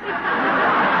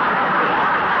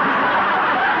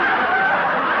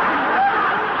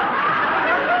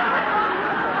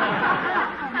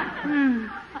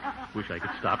 Wish I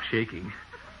could stop shaking.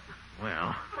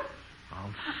 Well,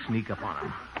 I'll sneak up on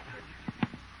him.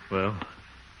 Well,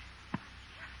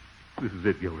 this is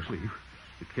it, Gildersleeve.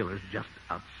 The killer's just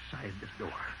outside this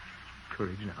door.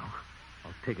 Courage now.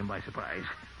 I'll take him by surprise.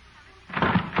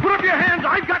 Put up your hands!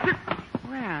 I've got you!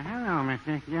 Well, hello,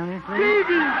 Mr. Gildersleeve.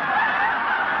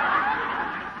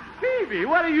 Phoebe,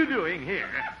 what are you doing here?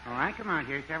 Oh, I come out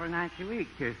here several nights a week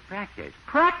to practice.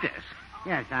 Practice?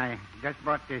 Yes, I just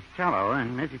bought this cello,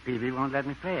 and Mrs. Peavy won't let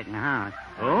me play it in the house.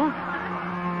 Oh?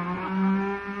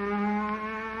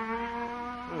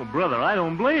 Oh, brother, I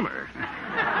don't blame her.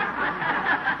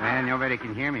 Well, nobody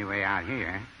can hear me way out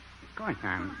here. Of course,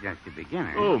 I'm just a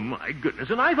beginner. Oh, my goodness.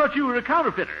 And I thought you were a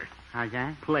counterfeiter. How's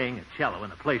that? Playing a cello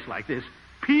in a place like this.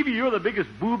 Peavy, you're the biggest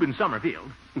boob in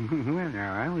Summerfield. Well, no,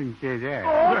 I wouldn't say that.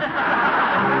 Oh.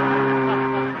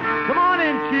 Come on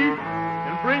in, Chief,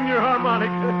 and bring your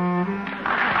harmonica.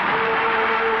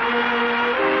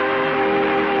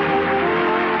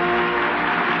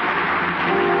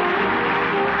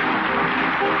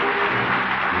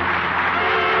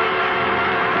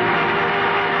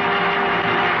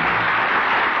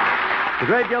 The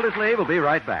Great Gildersleeve will be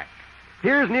right back.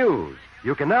 Here's news.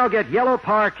 You can now get yellow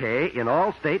parquet in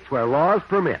all states where laws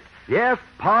permit. Yes,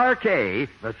 parquet,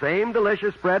 the same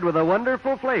delicious spread with a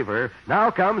wonderful flavor,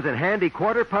 now comes in handy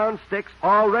quarter-pound sticks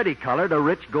already colored a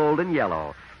rich golden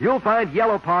yellow. You'll find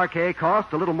yellow parquet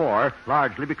costs a little more,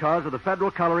 largely because of the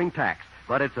federal coloring tax.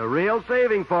 But it's a real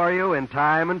saving for you in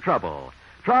time and trouble.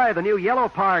 Try the new yellow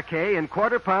parquet in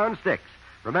quarter-pound sticks.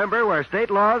 Remember, where state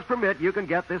laws permit, you can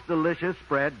get this delicious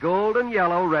spread, golden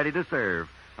yellow, ready to serve.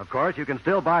 Of course, you can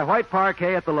still buy white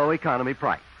parquet at the low economy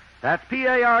price. That's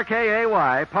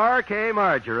Parkay, Parkay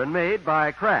margarine made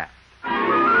by Kraft.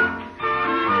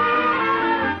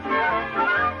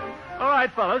 All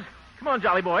right, fellas. Come on,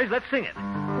 jolly boys. Let's sing it. For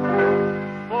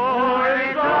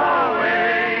it's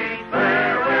always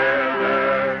fair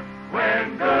weather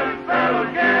when good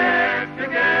fellows get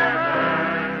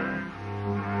together.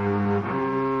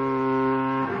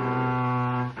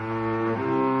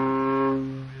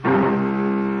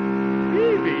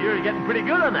 Evie, you're getting pretty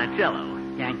good on that cello.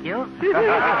 Thank you. Good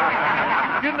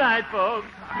night, folks.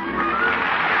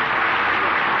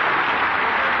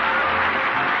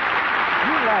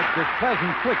 You like this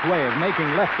pleasant, quick way of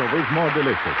making leftovers more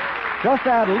delicious. Just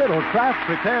add a little Kraft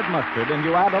prepared mustard and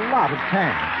you add a lot of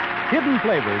tang. Hidden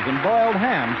flavors in boiled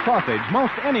ham, sausage,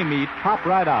 most any meat pop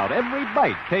right out. Every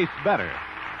bite tastes better.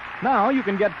 Now you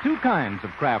can get two kinds of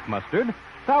Kraft mustard.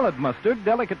 Salad mustard,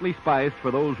 delicately spiced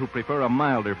for those who prefer a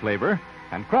milder flavor,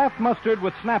 and Kraft mustard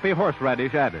with snappy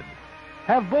horseradish added.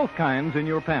 Have both kinds in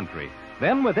your pantry.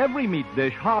 Then with every meat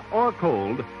dish, hot or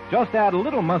cold, just add a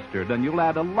little mustard and you'll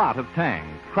add a lot of tang.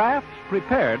 Kraft's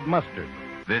prepared mustard.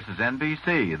 This is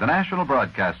NBC, the National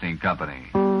Broadcasting Company.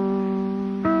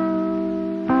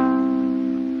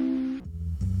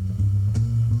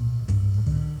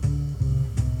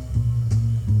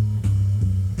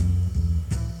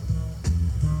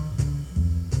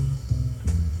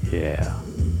 Yeah.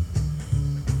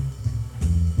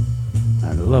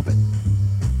 I love it.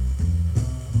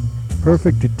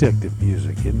 Perfect detective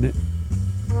music, isn't it?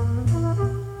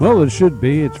 Well, it should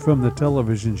be. It's from the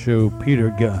television show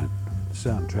Peter Gunn, the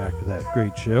soundtrack of that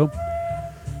great show.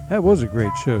 That was a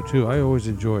great show, too. I always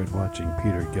enjoyed watching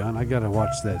Peter Gunn. I got to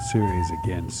watch that series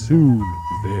again soon,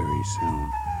 very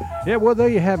soon. Yeah, well, there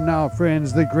you have now,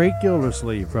 friends, the Great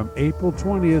Gildersleeve from April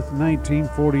 20th,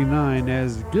 1949,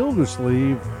 as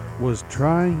Gildersleeve was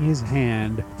trying his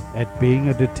hand at being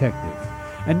a detective.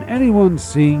 And anyone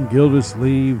seeing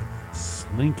Gildersleeve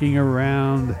slinking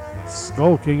around,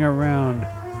 skulking around,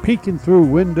 peeking through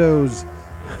windows,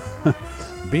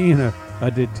 being a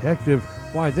detective,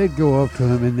 why, they'd go up to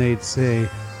him and they'd say,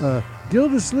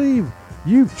 Gildersleeve,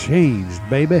 you've changed,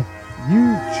 baby.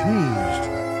 You've changed.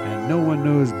 And no one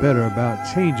knows better about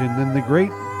changing than the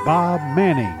great Bob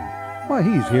Manning. Why,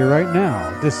 he's here right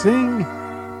now to sing,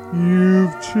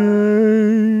 You've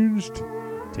Changed.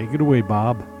 Take it away,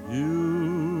 Bob.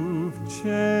 You've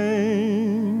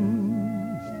changed.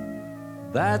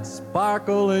 That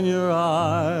sparkle in your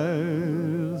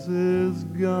eyes is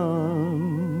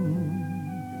gone.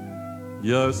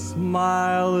 Your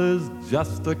smile is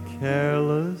just a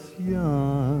careless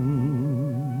yawn.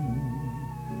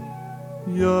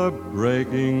 You're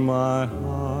breaking my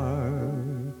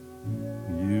heart.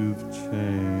 You've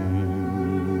changed.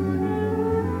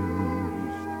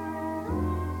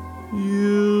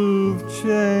 You've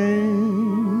changed.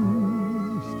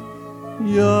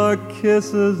 Your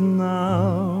kisses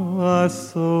now are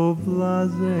so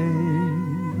blasé.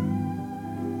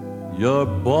 You're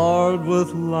bored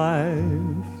with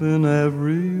life in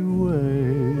every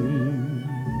way.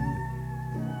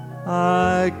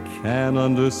 I can't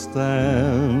understand,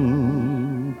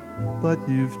 but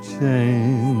you've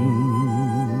changed.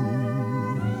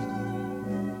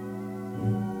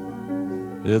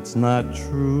 It's not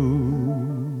true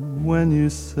when you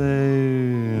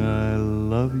say I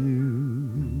love you.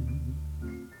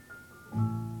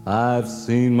 I've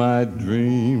seen my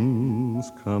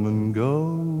dreams come and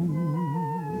go.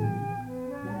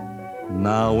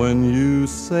 Now when you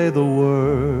say the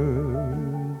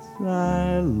words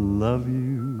I love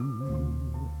you,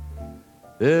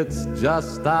 it's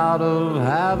just out of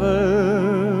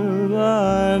habit,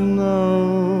 I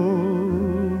know.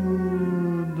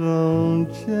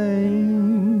 Don't change.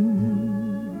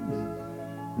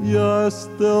 You're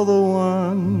still the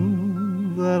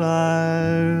one that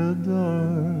I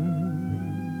adore.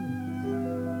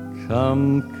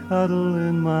 Come cuddle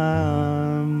in my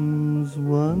arms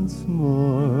once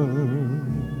more,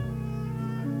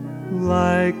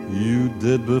 like you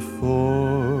did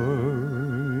before.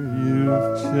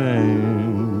 You've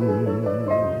changed.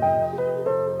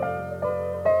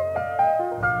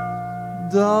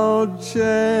 Don't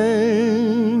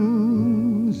change.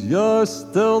 You're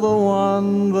still the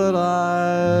one that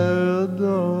I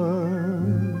adore.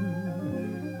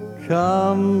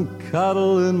 Come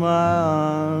cuddle in my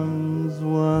arms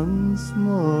once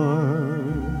more,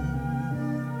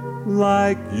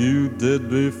 like you did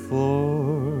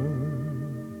before.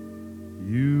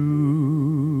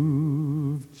 You've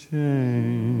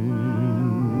changed.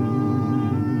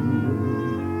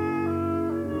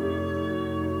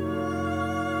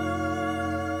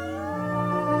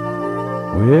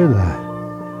 Well,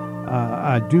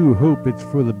 I do hope it's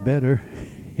for the better.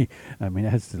 I mean,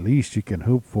 that's the least you can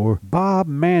hope for. Bob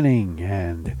Manning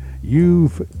and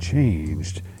You've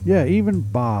Changed. Yeah, even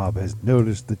Bob has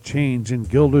noticed the change in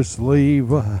Gildersleeve.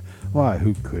 Why,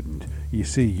 who couldn't? You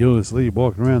see Gildersleeve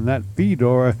walking around that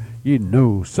fedora, you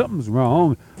know something's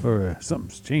wrong, or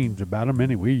something's changed about him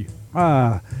anyway.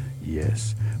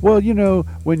 Yes. Well, you know,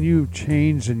 when you've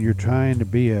changed and you're trying to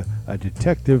be a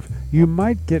detective, you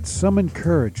might get some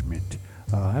encouragement.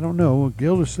 I don't know,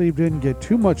 Gildersleeve didn't get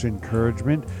too much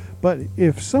encouragement, but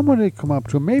if someone had come up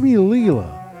to him, maybe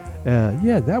Leela,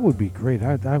 yeah, that would be great.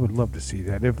 I would love to see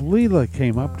that. If Leela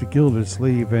came up to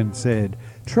Gildersleeve and said,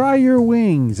 "Try your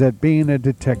wings at being a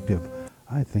detective,"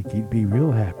 I think he'd be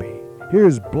real happy.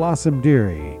 Here's Blossom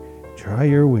Dearie, Try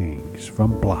Your Wings,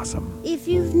 from Blossom. If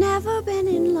you've never been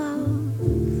in love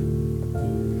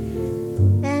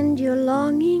and you're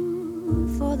longing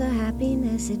for the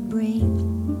happiness it brings,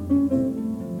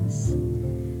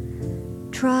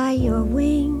 try your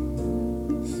wings.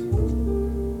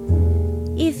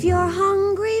 If you're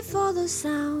hungry for the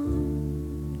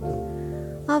sound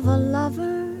of a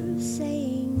lover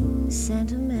saying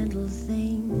sentimental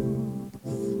things,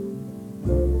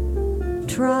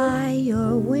 try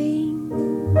your wings.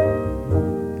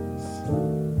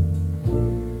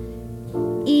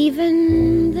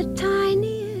 Even the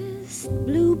tiniest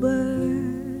bluebird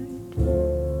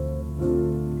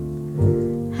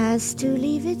has to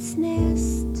leave its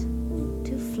nest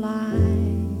to fly.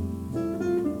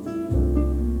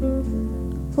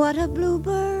 What a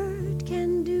bluebird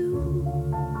can do,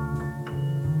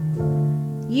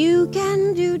 you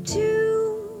can do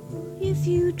too if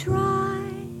you try.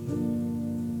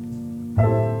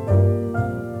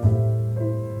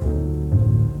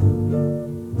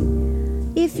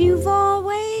 If you've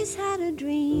always had a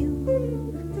dream,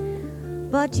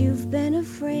 but you've been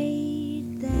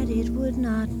afraid that it would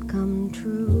not come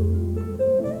true,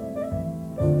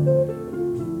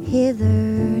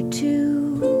 hitherto,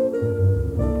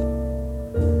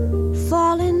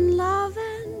 fall in love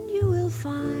and you will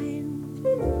find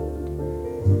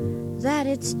that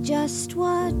it's just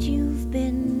what you've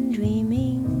been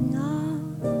dreaming of.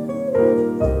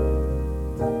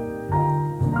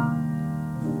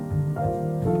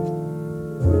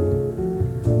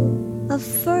 A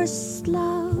first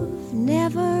love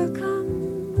never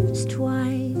comes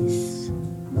twice,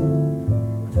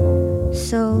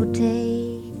 so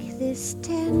take this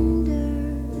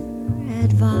tender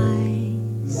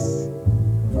advice.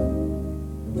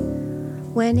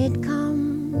 When it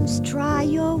comes, try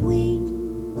your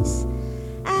wings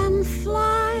and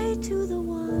fly to the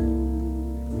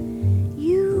one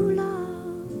you love.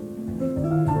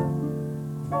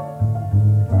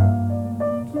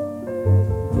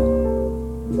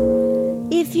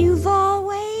 If you've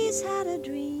always had a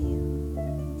dream,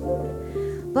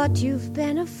 but you've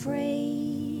been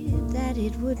afraid that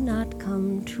it would not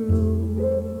come true,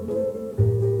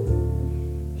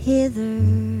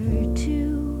 hitherto,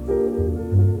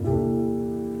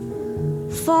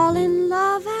 fall in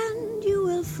love and you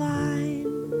will find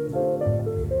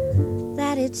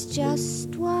that it's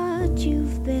just what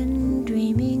you've been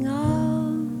dreaming of.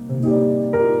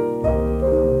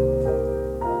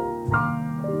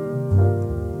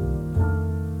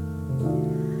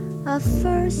 A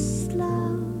first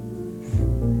love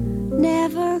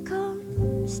never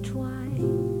comes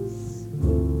twice,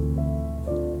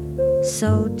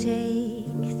 so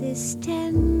take this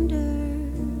tender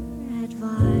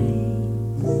advice.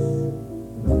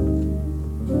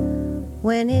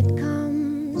 When it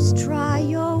comes, try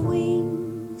your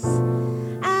wings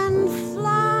and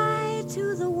fly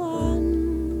to the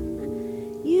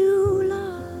one you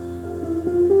love.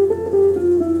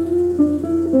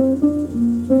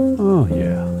 Oh,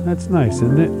 yeah, that's nice,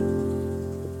 isn't it?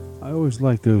 I always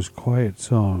like those quiet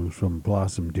songs from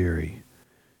Blossom Dearie.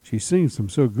 She sings them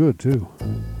so good, too.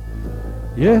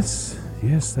 Yes,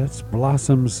 that's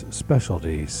Blossom's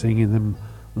specialty, singing them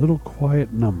little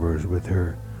quiet numbers with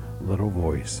her little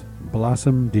voice.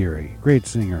 Blossom Dearie, great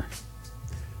singer.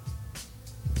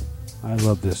 I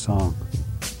love this song.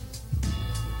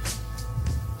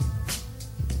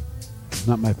 It's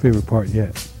not my favorite part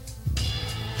yet.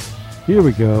 Here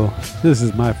we go. This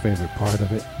is my favorite part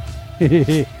of it.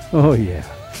 Oh, yeah.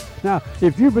 Now,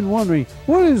 if you've been wondering,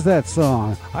 what is that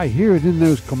song? I hear it in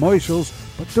those commercials,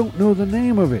 but don't know the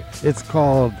name of it. It's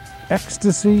called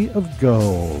Ecstasy of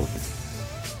Gold.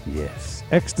 Yes,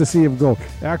 Ecstasy of Gold.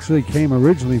 Actually came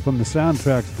originally from the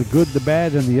soundtracks The Good, the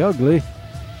Bad, and the Ugly.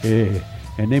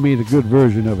 And they made a good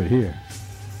version of it here.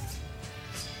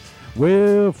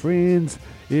 Well, friends,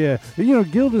 Yeah, you know,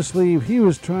 Gildersleeve, he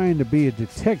was trying to be a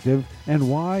detective, and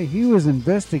why? He was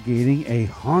investigating a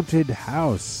haunted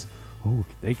house. Oh,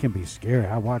 they can be scary.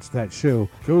 I watched that show,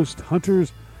 Ghost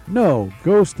Hunters. No,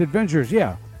 Ghost Adventures.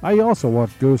 Yeah, I also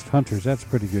watched Ghost Hunters. That's a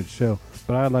pretty good show,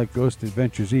 but I like Ghost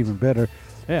Adventures even better.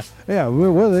 Yeah.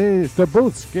 Well, they're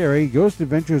both scary. Ghost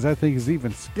Adventures, I think, is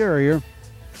even scarier.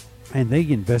 And they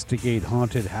investigate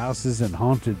haunted houses and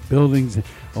haunted buildings.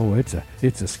 Oh, it's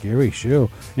a scary show.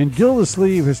 And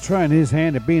Gildersleeve is trying his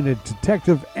hand at being a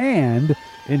detective and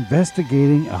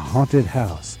investigating a haunted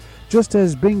house, just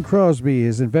as Bing Crosby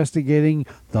is investigating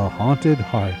the haunted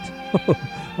heart.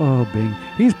 Oh, Bing,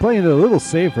 he's playing it a little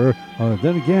safer.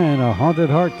 Then again, a haunted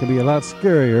heart can be a lot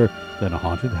scarier than a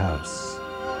haunted house.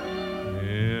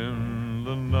 In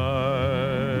the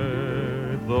night,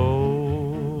 though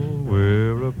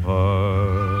we're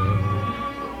apart,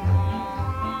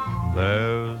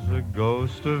 there's a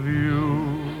ghost of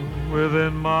you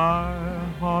within my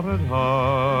haunted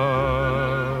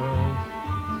heart.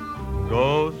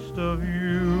 Ghost of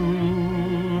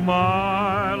you,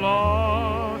 my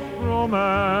lost romance.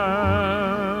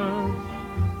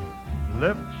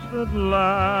 Lips that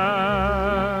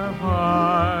laugh,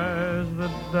 eyes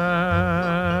that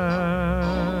dance.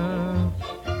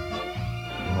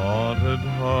 Haunted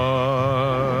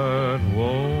heart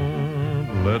won't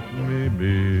let me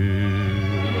be.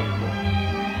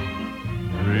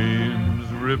 Dreams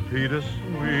repeat a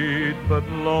sweet but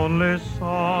lonely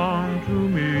song to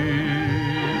me.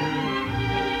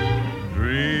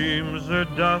 Dreams are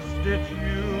dust, it's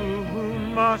you who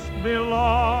must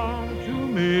belong to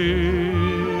me.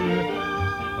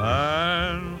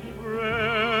 And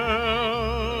thrill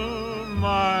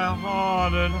my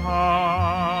haunted heart.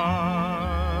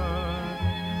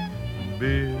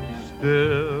 Be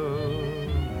still,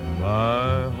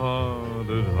 my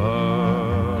haunted heart.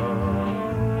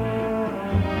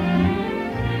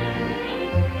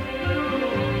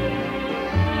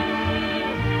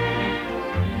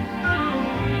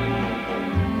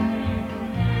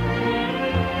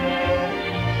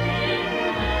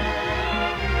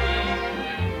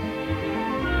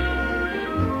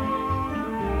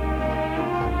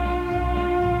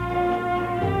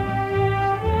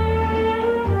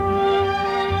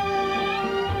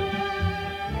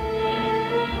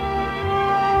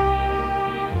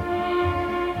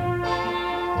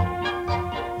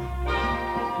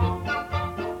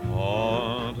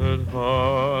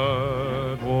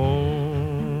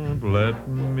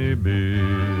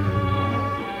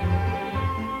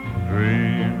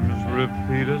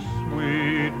 Repeat a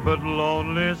sweet but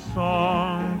lonely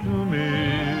song to me.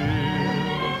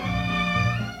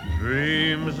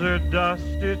 Dreams are dust,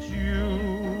 it's you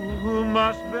who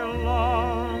must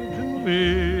belong to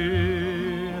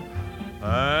me.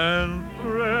 And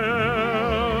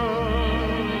thrill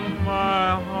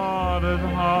my haunted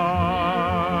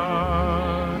heart.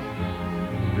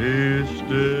 Be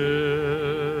still,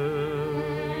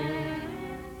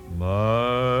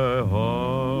 my haunted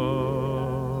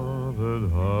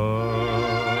heart.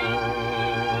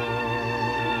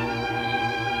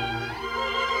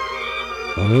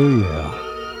 Oh, yeah.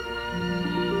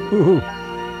 Ooh.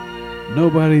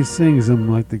 Nobody sings them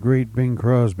like the great Bing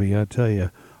Crosby, I tell you.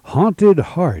 Haunted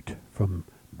Heart from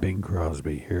Bing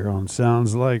Crosby here on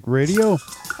Sounds Like Radio.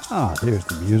 Ah, there's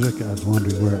the music. I was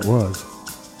wondering where it was.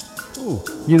 Ooh.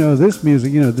 You know, this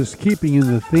music, this keeping in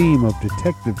the theme of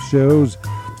detective shows,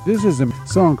 this is a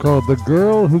song called The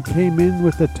Girl Who Came In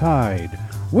With the Tide,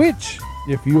 which,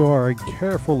 if you are a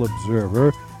careful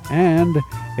observer and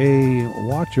a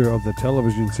watcher of the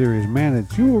television series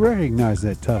Mannix, you will recognize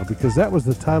that title because that was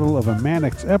the title of a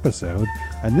Mannix episode,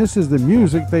 and this is the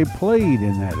music they played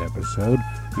in that episode.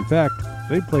 In fact,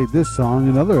 they played this song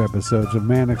in other episodes of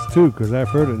Mannix too, because I've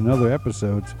heard it in other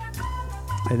episodes.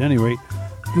 At any rate,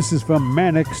 this is from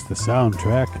Mannix, the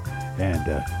soundtrack, and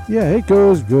yeah, it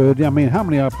goes good. I mean, how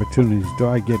many opportunities do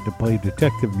I get to play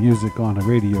detective music on a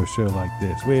radio show like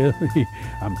this? Well,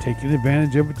 I'm taking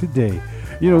advantage of it today.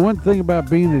 You know, one thing about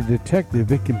being a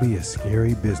detective, it can be a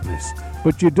scary business,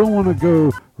 but you don't want to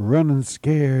go running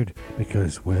scared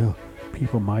because, well,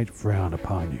 people might frown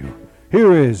upon you.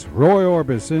 Here is Roy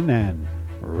Orbison and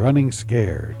Running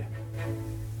Scared.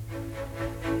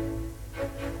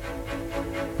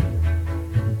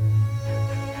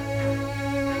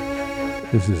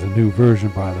 This is a new version,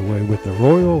 by the way, with the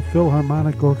Royal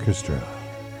Philharmonic Orchestra.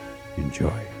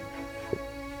 Enjoy.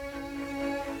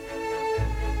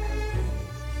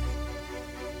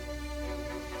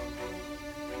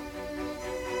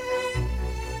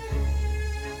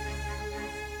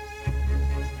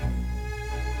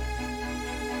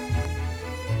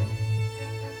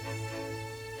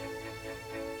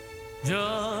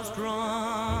 just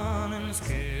running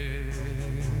scared.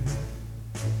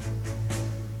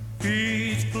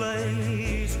 Each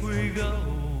place we go,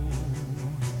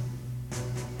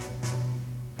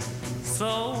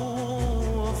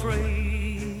 so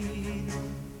afraid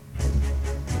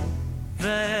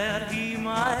that he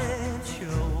might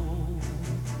show.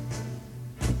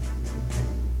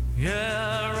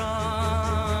 Yeah,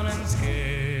 running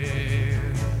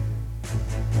scared.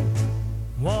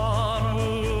 What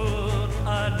would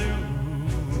I do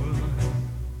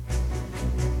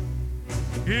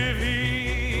if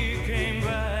he came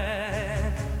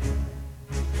back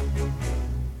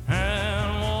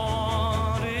and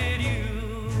wanted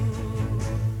you?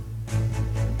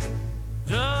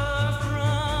 Just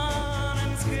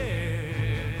running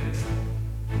scared,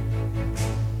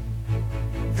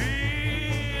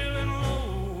 feeling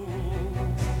low,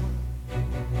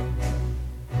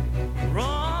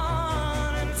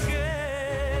 running scared.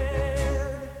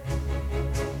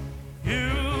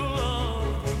 You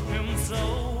love him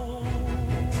so,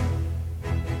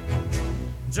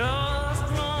 just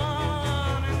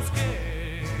running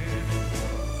scared,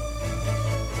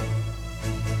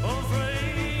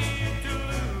 afraid to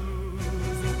lose.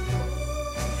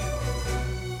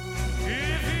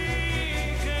 If he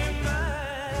came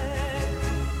back,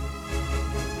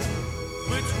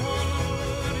 which one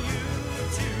would you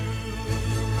choose?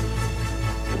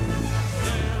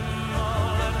 Then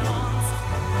all at once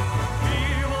he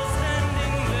was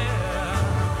standing there,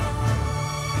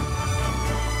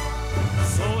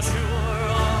 so sure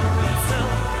of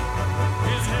himself,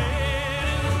 his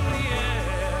head in the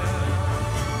air.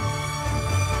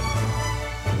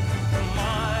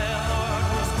 My heart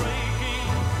was breaking.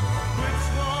 Which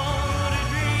one would it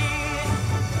be?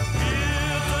 He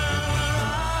turned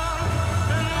around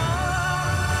and walked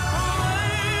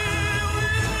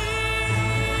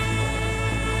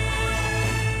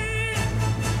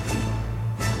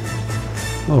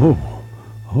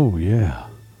Oh, yeah.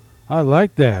 I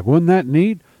like that. Wasn't that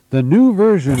neat? The new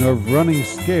version of Running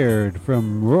Scared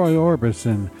from Roy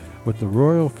Orbison with the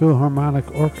Royal Philharmonic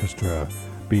Orchestra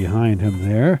behind him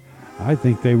there. I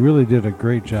think they really did a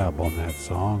great job on that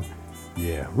song.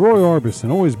 Yeah, Roy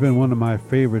Orbison, always been one of my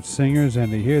favorite singers,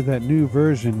 and to hear that new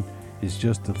version is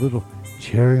just a little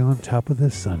cherry on top of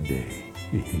the sundae.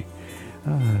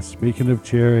 Speaking of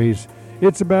cherries,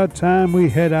 it's about time we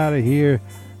head out of here.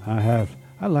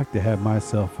 I like to have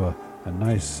myself a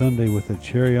nice sundae with a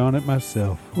cherry on it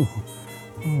myself.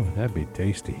 Oh, that'd be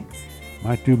tasty.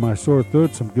 Might do my sore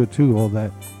throat some good too, all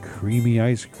that creamy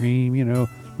ice cream, you know.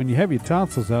 When you have your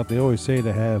tonsils out, they always say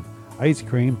to have ice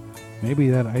cream. Maybe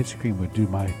that ice cream would do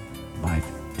my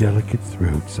delicate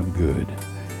throat some good.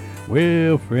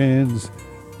 Well, friends,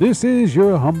 this is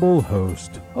your humble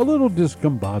host, a little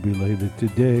discombobulated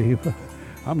today.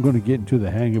 I'm going to get into the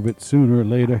hang of it sooner or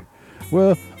later.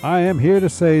 Well, I am here to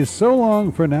say so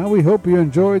long for now. We hope you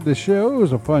enjoyed the show. It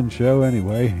was a fun show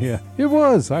anyway. Yeah, it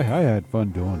was. I had fun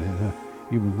doing it.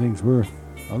 Even things were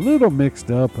a little mixed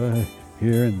up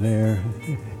here and there.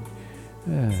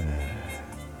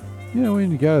 You know,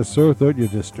 when you got a sore throat, you're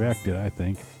distracted, I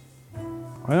think.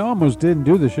 I almost didn't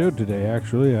do the show today,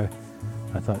 actually. I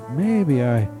thought maybe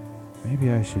I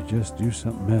should just do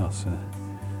something else.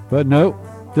 But no.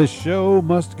 The show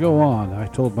must go on. I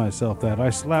told myself that. I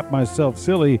slapped myself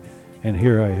silly, and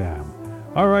here I am.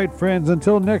 All right, friends,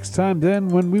 until next time then,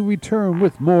 when we return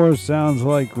with more Sounds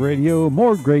Like Radio,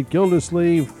 more great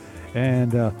Gildersleeve,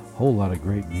 and a whole lot of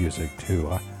great music,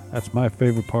 too. That's my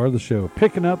favorite part of the show,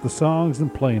 picking out the songs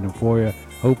and playing them for you.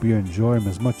 Hope you enjoy them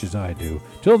as much as I do.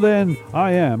 Till then,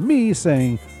 I am me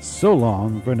saying so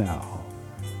long for now.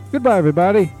 Goodbye,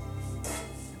 everybody.